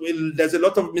 but there's a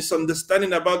lot of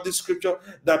misunderstanding about this scripture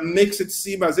that makes it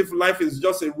seem as if life is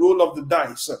just a roll of the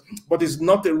dice, but it's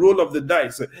not a roll of the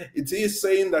dice. It is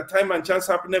saying that time and chance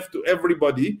happeneth to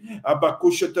everybody, but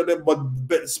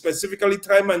specifically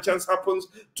time and chance happens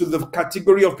to the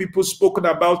category of people spoken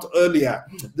about earlier: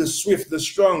 the swift, the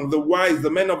strong, the wise, the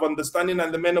men of understanding,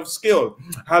 and the men of skill.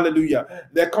 Hallelujah.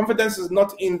 Their confidence is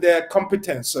not in their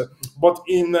competence, but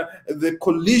in the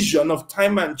collision of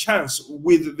time and chance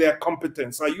with their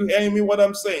competence. Are you hearing me what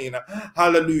I'm saying?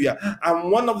 Hallelujah.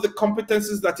 And one of the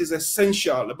competences that is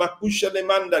essential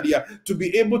to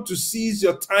be able to seize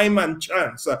your time and chance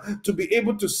chance, to be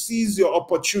able to seize your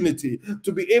opportunity,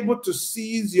 to be able to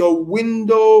seize your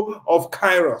window of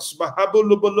kairos.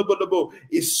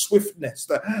 Is swiftness.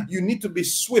 You need to be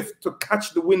swift to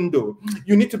catch the window.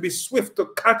 You need to be swift to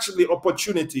catch the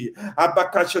opportunity.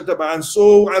 And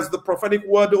so, as the prophetic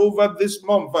word over this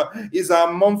month is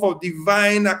our month of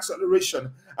divine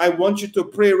acceleration, I want you to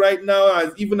pray right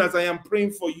now, even as I am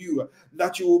praying for you,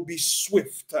 that you will be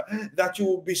swift, that you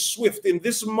will be swift in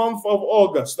this month of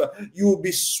August. You will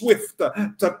be swift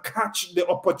to catch the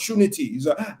opportunities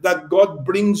that God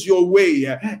brings your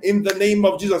way in the name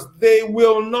of Jesus. They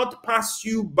will not pass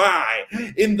you by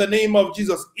in the name of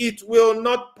Jesus. It will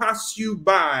not pass you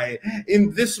by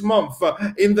in this month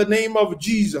in the name of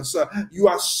Jesus. You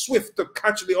are swift to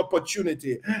catch the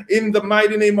opportunity in the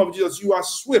mighty name of Jesus. You are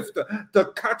swift to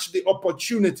catch the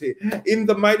opportunity in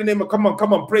the mighty name of, come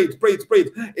on, pray it.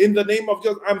 In the name of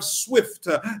Jesus, I'm swift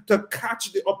to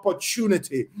catch the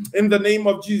opportunity in the name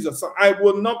of Jesus. I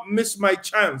will not miss my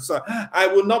chance. I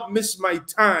will not miss my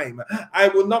time. I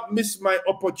will not miss my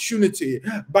opportunity.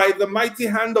 By the mighty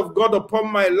hand of God upon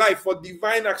my life for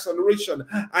divine acceleration,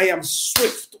 I am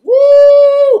swift.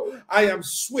 Woo! I am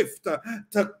swift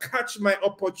to catch my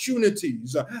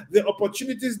opportunities. The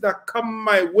opportunities that come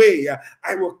my way,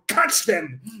 I will catch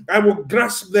them. I will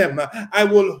grasp them. I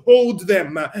will hold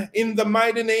them in the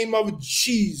mighty name of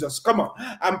Jesus. Come on.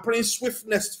 I'm praying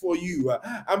swiftness for you.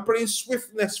 I'm praying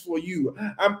swiftness for you.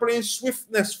 I'm praying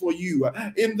swiftness for you.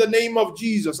 In the name of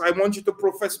Jesus, I want you to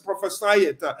prophesy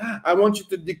it. I want you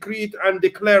to decree it and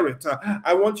declare it.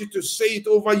 I want you to say it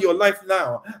over your life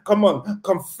now. Come on.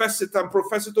 Confess it and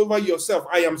profess it over yourself.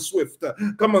 I am swift.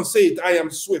 Come on, say it. I am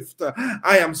swift.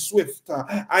 I am swift.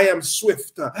 I am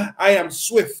swift. I am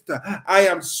swift. I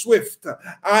am swift.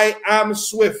 I am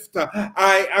swift.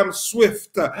 I am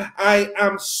swift. I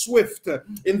am swift.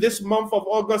 In this month of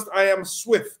August, I am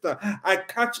swift. I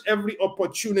catch every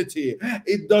opportunity.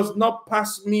 It does not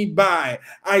pass me by.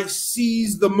 I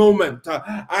seize the moment.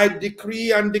 I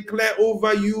decree and declare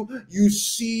over you, you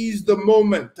seize the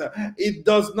moment. It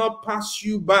does not pass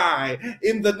you by.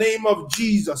 In the name of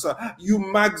Jesus, you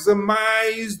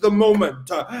maximize the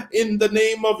moment. In the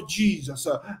name of Jesus,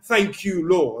 thank you,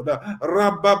 Lord.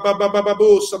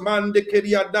 Samande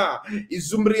keriada,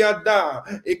 izumriada,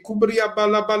 ekubria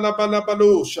bala bala bala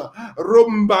balosha,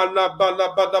 rumba la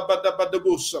bala bala bala bala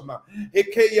busama,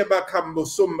 ekeya bakambo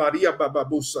somaria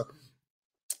bababusa.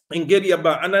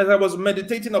 And as I was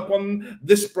meditating upon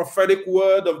this prophetic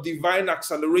word of divine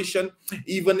acceleration,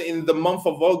 even in the month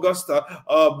of August,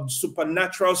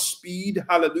 supernatural speed,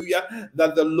 hallelujah,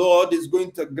 that the Lord is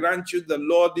going to grant you, the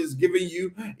Lord is giving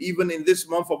you, even in this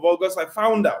month of August, I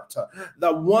found out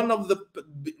that one of the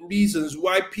reasons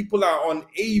why people are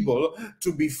unable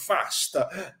to be fast,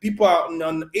 people are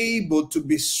unable to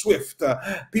be swift,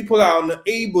 people are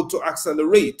unable to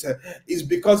accelerate, is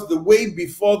because the way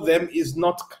before them is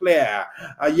not clear.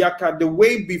 Ayaka, the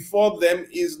way before them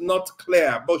is not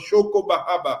clear. Boshoko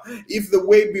Bahaba, if the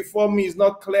way before me is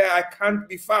not clear, I can't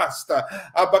be fast.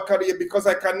 Abakaria, because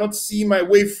I cannot see my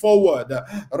way forward.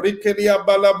 Rikeria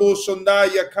Balabo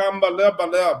Sondaya Kambala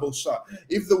Balabosa.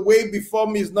 If the way before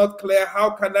me is not clear, how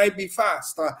can I be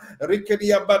fast?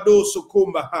 Rikeria Bado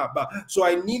Sukumbahaba. So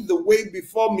I need the way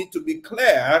before me to be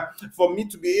clear for me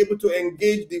to be able to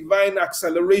engage divine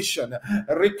acceleration.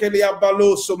 Rikeria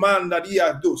Balo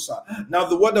Somandaria. Now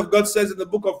the word of God says in the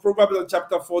book of Proverbs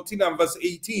chapter 14 and verse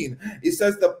 18, it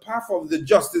says the path of the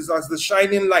just is as the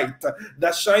shining light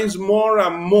that shines more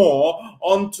and more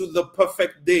unto the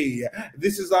perfect day.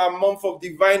 This is our month of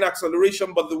divine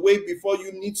acceleration, but the way before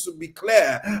you needs to be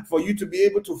clear for you to be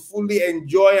able to fully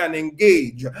enjoy and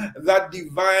engage that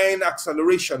divine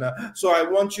acceleration. So I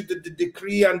want you to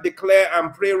decree and declare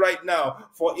and pray right now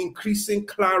for increasing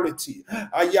clarity.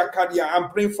 I'm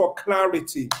praying for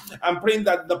clarity. I'm praying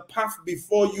that the path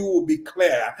before you will be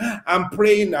clear. I'm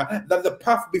praying that the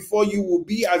path before you will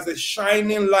be as a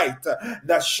shining light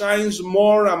that shines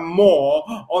more and more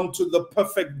unto the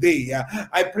perfect day.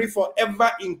 I pray for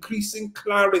ever increasing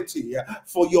clarity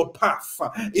for your path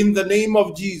in the name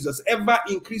of Jesus. Ever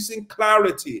increasing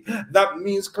clarity. That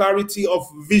means clarity of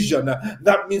vision.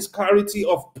 That means clarity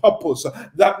of purpose.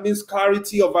 That means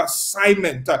clarity of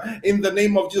assignment in the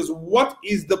name of Jesus. What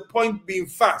is the point being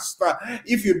fast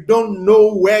if you don't know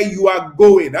know where you are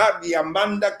going. I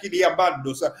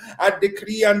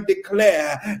decree and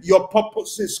declare your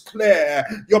purpose is clear.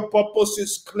 Your purpose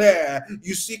is clear.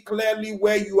 You see clearly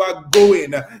where you are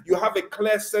going. You have a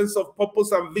clear sense of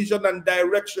purpose and vision and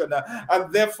direction,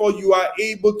 and therefore you are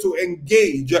able to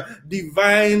engage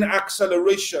divine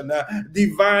acceleration,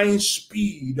 divine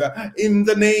speed in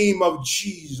the name of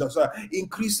Jesus.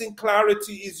 Increasing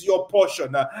clarity is your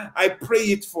portion. I pray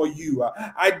it for you.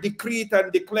 I decree it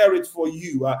and declare it for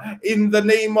you in the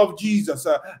name of Jesus.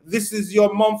 This is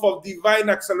your month of divine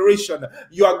acceleration.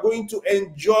 You are going to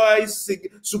enjoy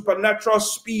supernatural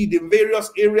speed in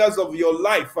various areas of your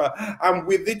life, and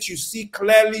with it you see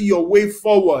clearly your way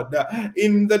forward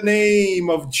in the name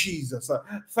of Jesus.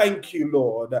 Thank you,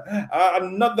 Lord.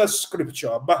 Another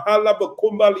scripture,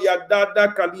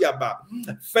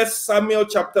 First Samuel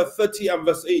chapter 30 and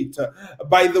verse 8.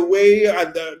 By the way,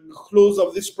 at the close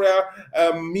of this prayer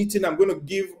meeting, I'm going to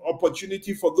give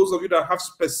opportunity for those of you that have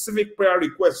specific prayer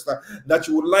requests that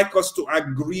you would like us to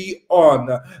agree on.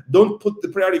 Don't put the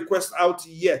prayer request out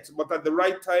yet, but at the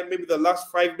right time, maybe the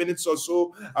last 5 minutes or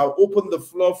so, I'll open the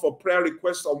floor for prayer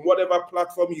requests on whatever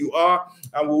platform you are,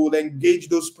 and we will engage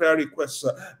those prayer requests.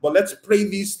 But let's pray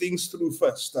these things through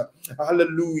first.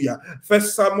 Hallelujah.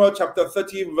 First Samuel chapter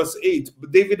 30 verse 8.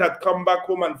 David had come back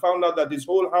home and found out that his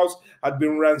whole house had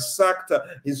been ransacked,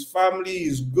 his family,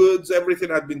 his goods, everything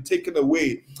had been taken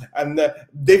away. And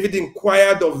David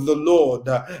inquired of the Lord.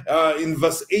 In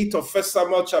verse 8 of First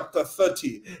Samuel chapter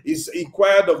 30, he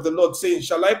inquired of the Lord, saying,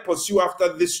 shall I pursue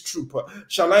after this troop?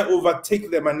 Shall I overtake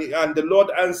them? And the Lord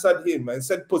answered him and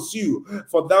said, pursue,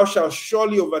 for thou shalt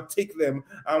surely overtake them,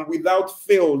 and without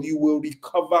fail you will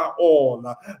recover all.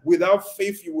 Without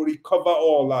faith you will recover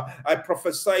all. I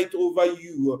prophesy it over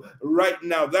you right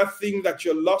now. That thing that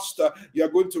you lost, you are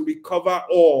going to recover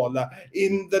all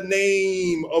in the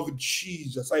name of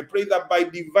Jesus. I pray that by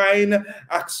divine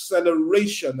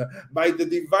acceleration, by the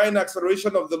divine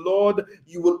acceleration of the Lord,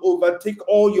 you will overtake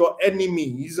all your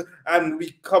enemies and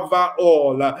recover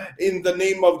all in the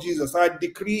name of Jesus. I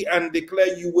decree and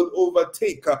declare you will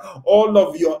overtake all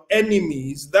of your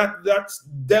enemies, that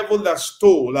devil that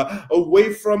stole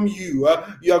away from you.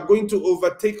 You are going to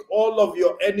overtake all of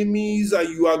your enemies, and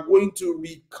you are going to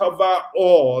recover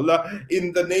all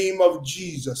in the name of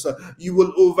Jesus. You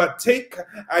will overtake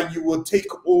and you will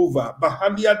take over.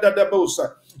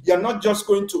 You are not just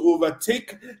going to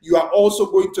overtake, you are also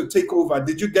going to take over.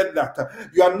 Did you get that?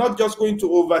 You are not just going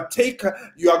to overtake,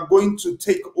 you are going to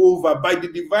take over. By the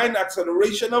divine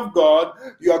acceleration of God,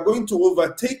 you are going to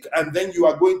overtake, and then you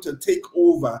are going to take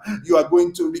over. You are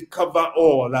going to recover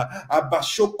all.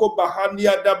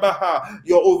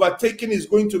 Your overtaking is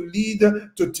going to lead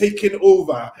to taking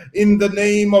over. In the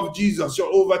name of Jesus,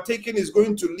 your overtaking is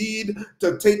going to lead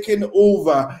to taking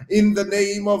over. In the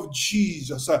name of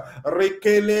Jesus.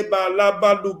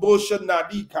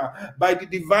 By the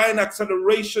divine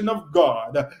acceleration of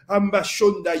God.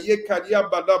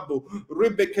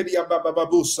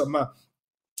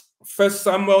 First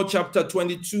Samuel chapter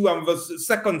 22 and verse,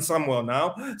 Second Samuel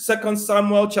now. Second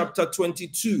Samuel chapter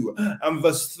 22 and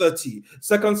verse 30.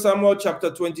 Second Samuel chapter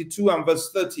 22 and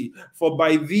verse 30. For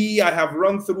by thee I have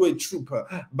run through a troop.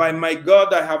 By my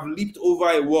God I have leaped over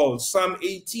a wall. Psalm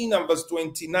 18 and verse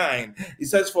 29. It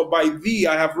says, for by thee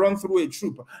I have run through a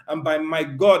troop, and by my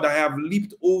God I have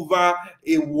leaped over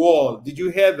a wall. Did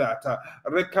you hear that?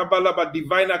 But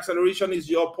divine acceleration is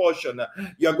your portion.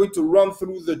 You are going to run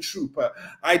through the troop.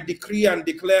 I decree and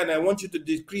declare, and I want you to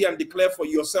decree and declare for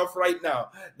yourself right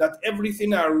now, that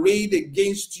everything arrayed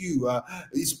against you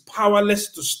is powerless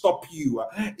to stop you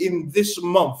in this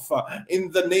month, in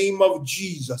the name of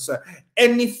Jesus.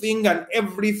 Anything and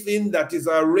everything that is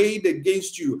arrayed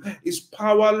against you is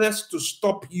powerless to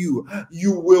stop you.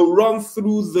 You will run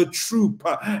through the troop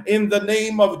in the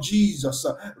name of Jesus.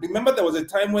 Remember, there was a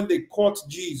time when they caught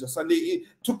Jesus and they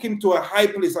took him to a high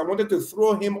place and wanted to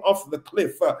throw him off the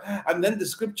cliff. And then the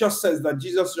scripture says that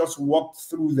Jesus just walked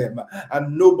through them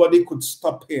and nobody could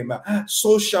stop him.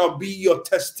 So shall be your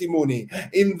testimony.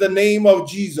 In the name of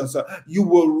Jesus, you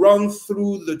will run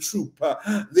through the troop.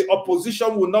 The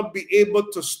opposition will not be able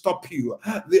to stop you.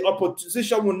 The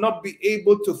opposition will not be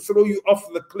able to throw you off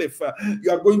the cliff.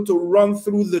 You are going to run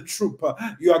through the troop.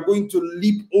 You are going to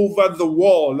leap over the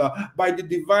wall by the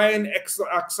divine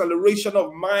acceleration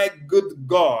of my good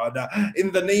God.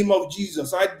 In the name of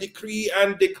Jesus, I decree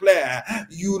and declare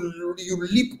you you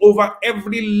leap over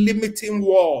every limiting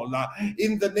wall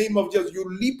in the name of Jesus. You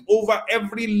leap over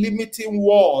every limiting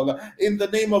wall in the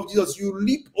name of Jesus. You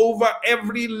leap over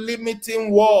every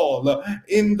limiting wall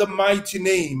in the mighty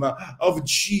name of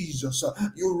Jesus.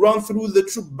 You run through the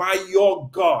troop by your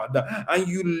God and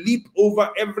you leap over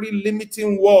every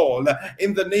limiting wall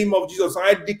in the name of Jesus.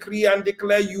 I decree and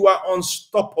declare you are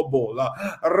unstoppable.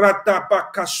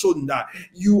 Ratapakasunda.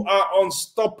 You are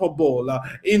unstoppable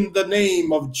in the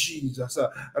name of Jesus.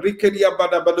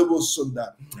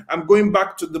 I'm going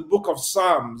back to the book of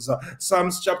Psalms,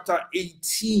 Psalms chapter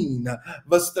 18,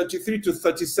 verse 33 to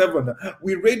 37.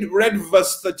 We read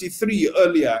verse 33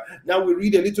 earlier. Now we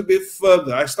read a little bit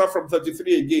further. I start from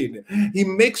 33 again. He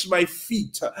makes my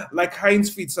feet like hinds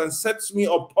feet and sets me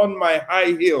upon my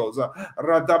high heels.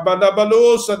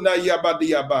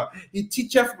 He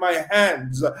teacheth my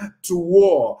hands to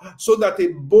war, so that a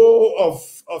bow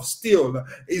of steel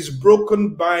is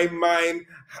broken by mine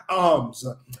arms.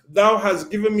 Thou hast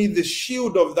given me the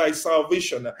shield of thy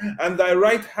salvation, and thy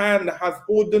right hand hath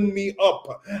holden me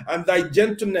up, and thy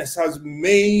gentleness has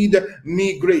made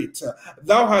me great.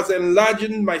 Thou hast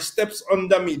enlarged my steps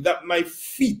under me, that my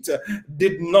feet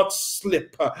did not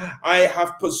slip. I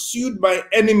have pursued my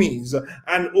enemies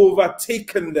and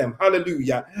overtaken them.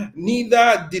 Hallelujah.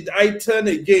 Neither did I turn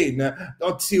again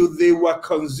until they were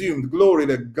consumed. Glory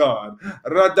to God.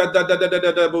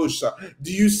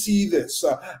 Do you see this?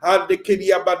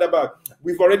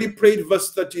 We've already prayed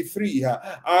verse 33.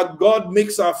 Our God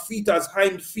makes our feet as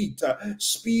hind feet.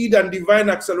 Speed and divine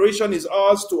acceleration is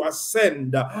ours to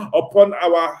ascend upon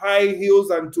our high hills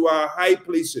and to our high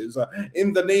places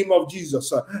in the name of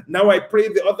Jesus. Now I pray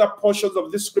the other portions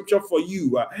of this scripture for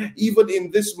you, even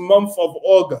in this month of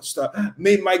August.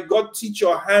 May my God teach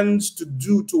your hands to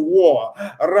war.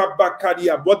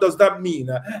 What does that mean?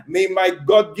 May my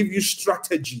God give you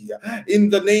strategy in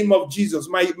the name of Jesus.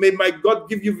 May my God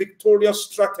give you victorious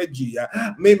strategy.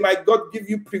 May my God give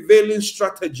you prevailing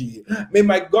strategy. May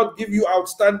my God give you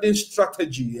outstanding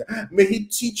strategy. May he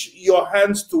teach your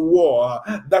hands to war,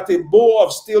 that a bow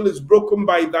of steel is broken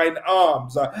by thine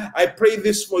arms. I pray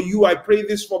this for you. I pray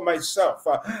this for myself.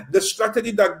 The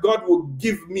strategy that God will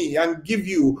give me and give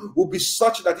you will be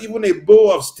such that even a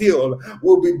bow of steel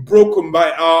will be broken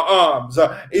by our arms.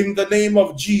 In the name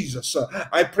of Jesus,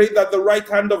 I pray that the right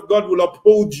hand of God will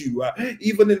uphold you.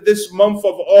 Even in this month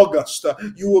of August,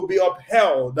 you will be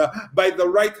upheld by the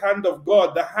right hand of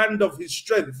God, the hand of his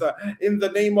strength. In the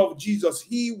name of Jesus,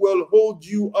 he will hold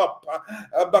you up.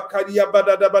 And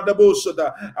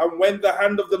when the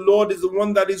hand of the Lord is the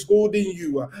one that is holding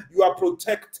you, you are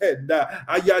protected.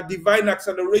 Your divine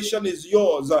acceleration is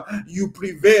yours. You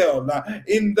prevail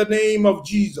in the name of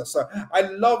Jesus. I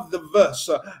love the verse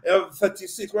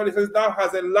 36 where it says, thou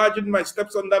hast enlarged my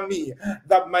steps under me,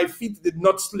 that my feet did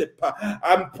not slip.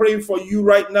 I'm praying for you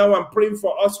right now. I'm praying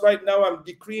for us right now. I'm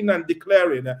decreeing and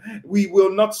declaring we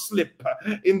will not slip.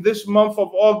 In this month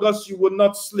of August, you will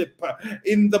not slip.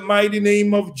 In the mighty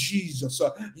name of Jesus,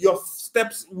 your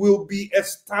steps will be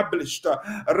established.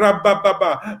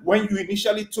 When you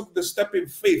initially took the step in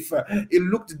faith, it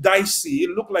looked dicey.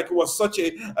 It looked like it was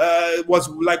was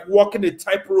like walking a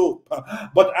tightrope.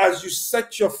 But as you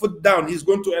set your foot down, he's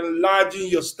going to enlarge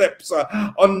your steps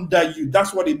under you.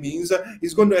 That's what it means.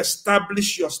 He's going to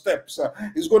establish your steps.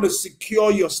 He's going to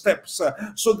secure your steps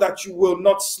so that you will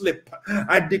not slip.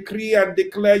 I decree and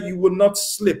declare you will not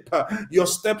slip. Your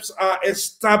steps are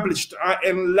established, are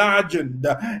enlarged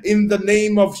in the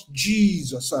name of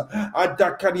Jesus.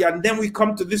 And then we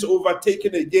come to this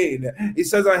overtaking again. It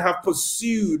says, I have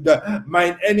pursued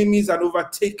mine enemies and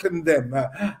overtaken them.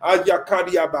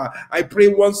 I pray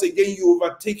once again you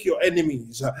overtake your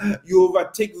enemies. You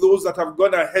overtake those that have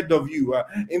gone ahead of you.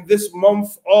 In this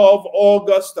month of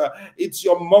August, it's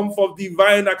your month of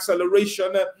divine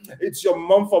acceleration. It's your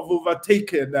month of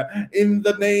overtaking. In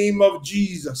the name of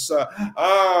Jesus.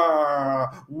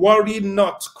 Worry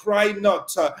not, cry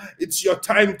not. It's your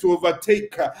time to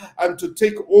overtake and to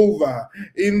take over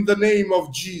in the name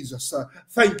of Jesus.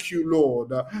 Thank you,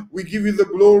 Lord. We give you the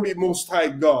glory, Most High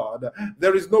God.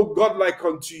 There is no God like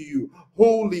unto you.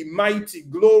 Holy, mighty,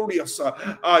 glorious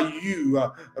are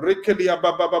you.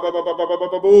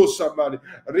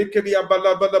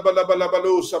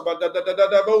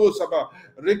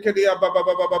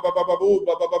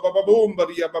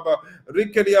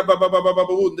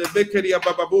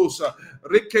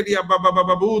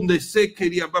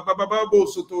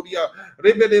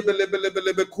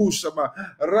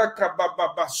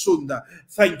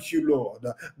 Thank you, Lord.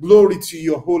 Glory to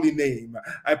your holy name.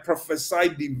 I prophesy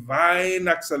divine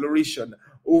acceleration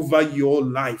over your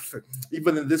life,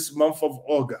 even in this month of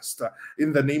August.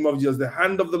 In the name of Jesus, the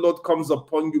hand of the Lord comes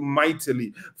upon you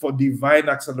mightily for divine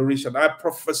acceleration. I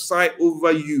prophesy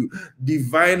over you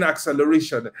divine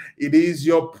acceleration. It is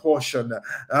your portion.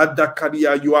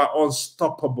 Adakaria, you are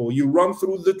unstoppable. You run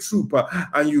through the troop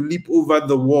and you leap over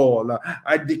the wall.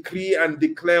 I decree and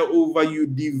declare over you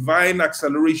divine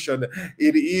acceleration.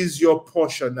 It is your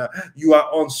portion. You are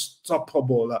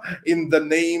unstoppable. In the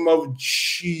name of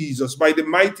Jesus, by the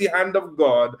mighty hand of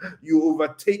God, you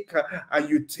overtake and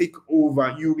you take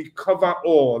over. You recover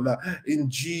all in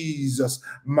Jesus'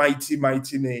 mighty,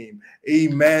 mighty name.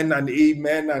 Amen and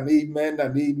amen and amen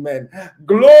and amen.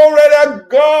 Glory to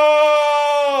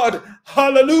God.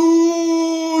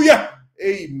 Hallelujah.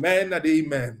 Amen and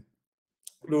amen.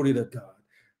 Glory to God.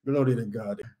 Glory to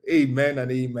God. Amen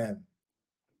and amen.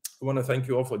 I want to thank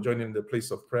you all for joining the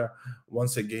place of prayer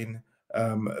once again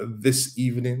this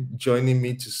evening, joining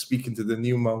me to speak into the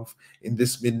new month in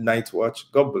this midnight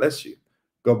watch. God bless you.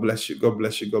 God bless you. God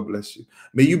bless you. God bless you.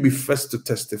 May you be first to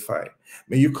testify.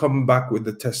 May you come back with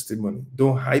the testimony.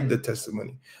 Don't hide the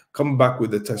testimony. Come back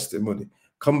with the testimony.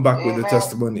 Come back with the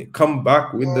testimony. Come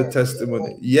back with the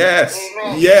testimony. Yes.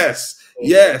 Yes.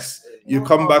 Yes. You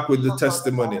come back with the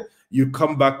testimony. You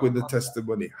come back with the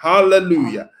testimony.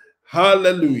 Hallelujah.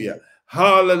 Hallelujah.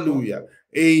 Hallelujah.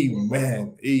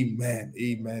 Amen. Amen.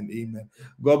 Amen. Amen.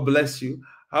 God bless you.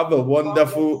 Have a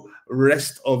wonderful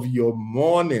rest of your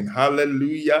morning.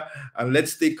 Hallelujah. And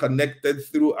let's stay connected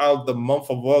throughout the month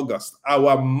of August,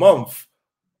 our month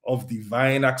of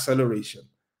divine acceleration.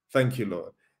 Thank you,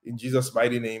 Lord. In Jesus'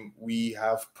 mighty name, we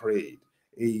have prayed.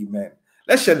 Amen.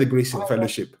 Let's share the grace in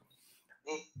fellowship.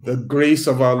 The grace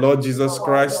of our Lord Jesus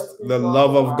Christ, the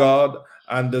love of God,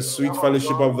 and the sweet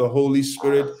fellowship of the Holy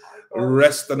Spirit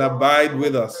rest and abide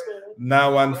with us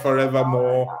now and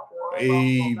forevermore.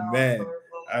 Amen.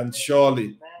 And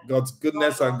surely God's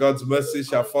goodness and God's mercy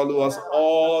shall follow us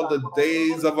all the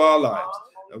days of our lives,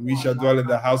 and we shall dwell in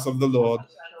the house of the Lord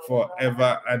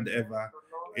forever and ever.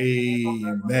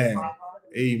 Amen.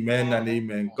 Amen and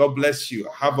amen. God bless you.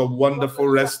 Have a wonderful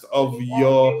rest of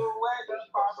your...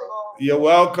 You're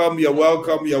welcome. You're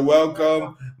welcome. You're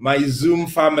welcome. My Zoom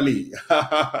family.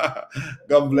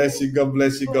 God bless you. God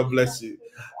bless you. God bless you.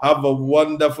 Have a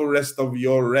wonderful rest of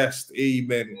your rest.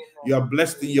 Amen. You are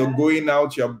blessed in your going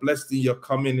out. You are blessed in your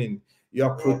coming in. You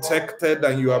are protected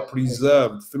and you are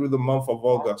preserved through the month of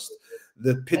August.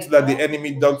 The pit that the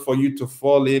enemy dug for you to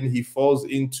fall in, he falls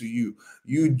into you.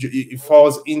 He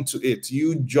falls into it.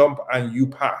 You jump and you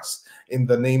pass in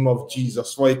the name of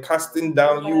Jesus. For a casting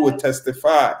down, you will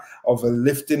testify of a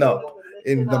lifting up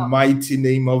in the mighty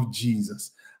name of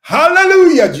Jesus.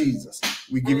 Hallelujah, Jesus.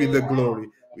 We give you the glory.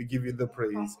 We give you the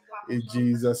praise. In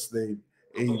Jesus' name.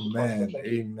 Amen.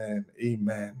 Amen.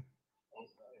 Amen.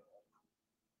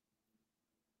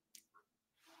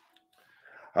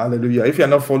 Hallelujah. If you're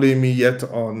not following me yet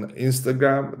on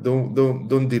Instagram,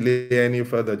 don't delay any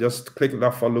further. Just click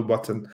that follow button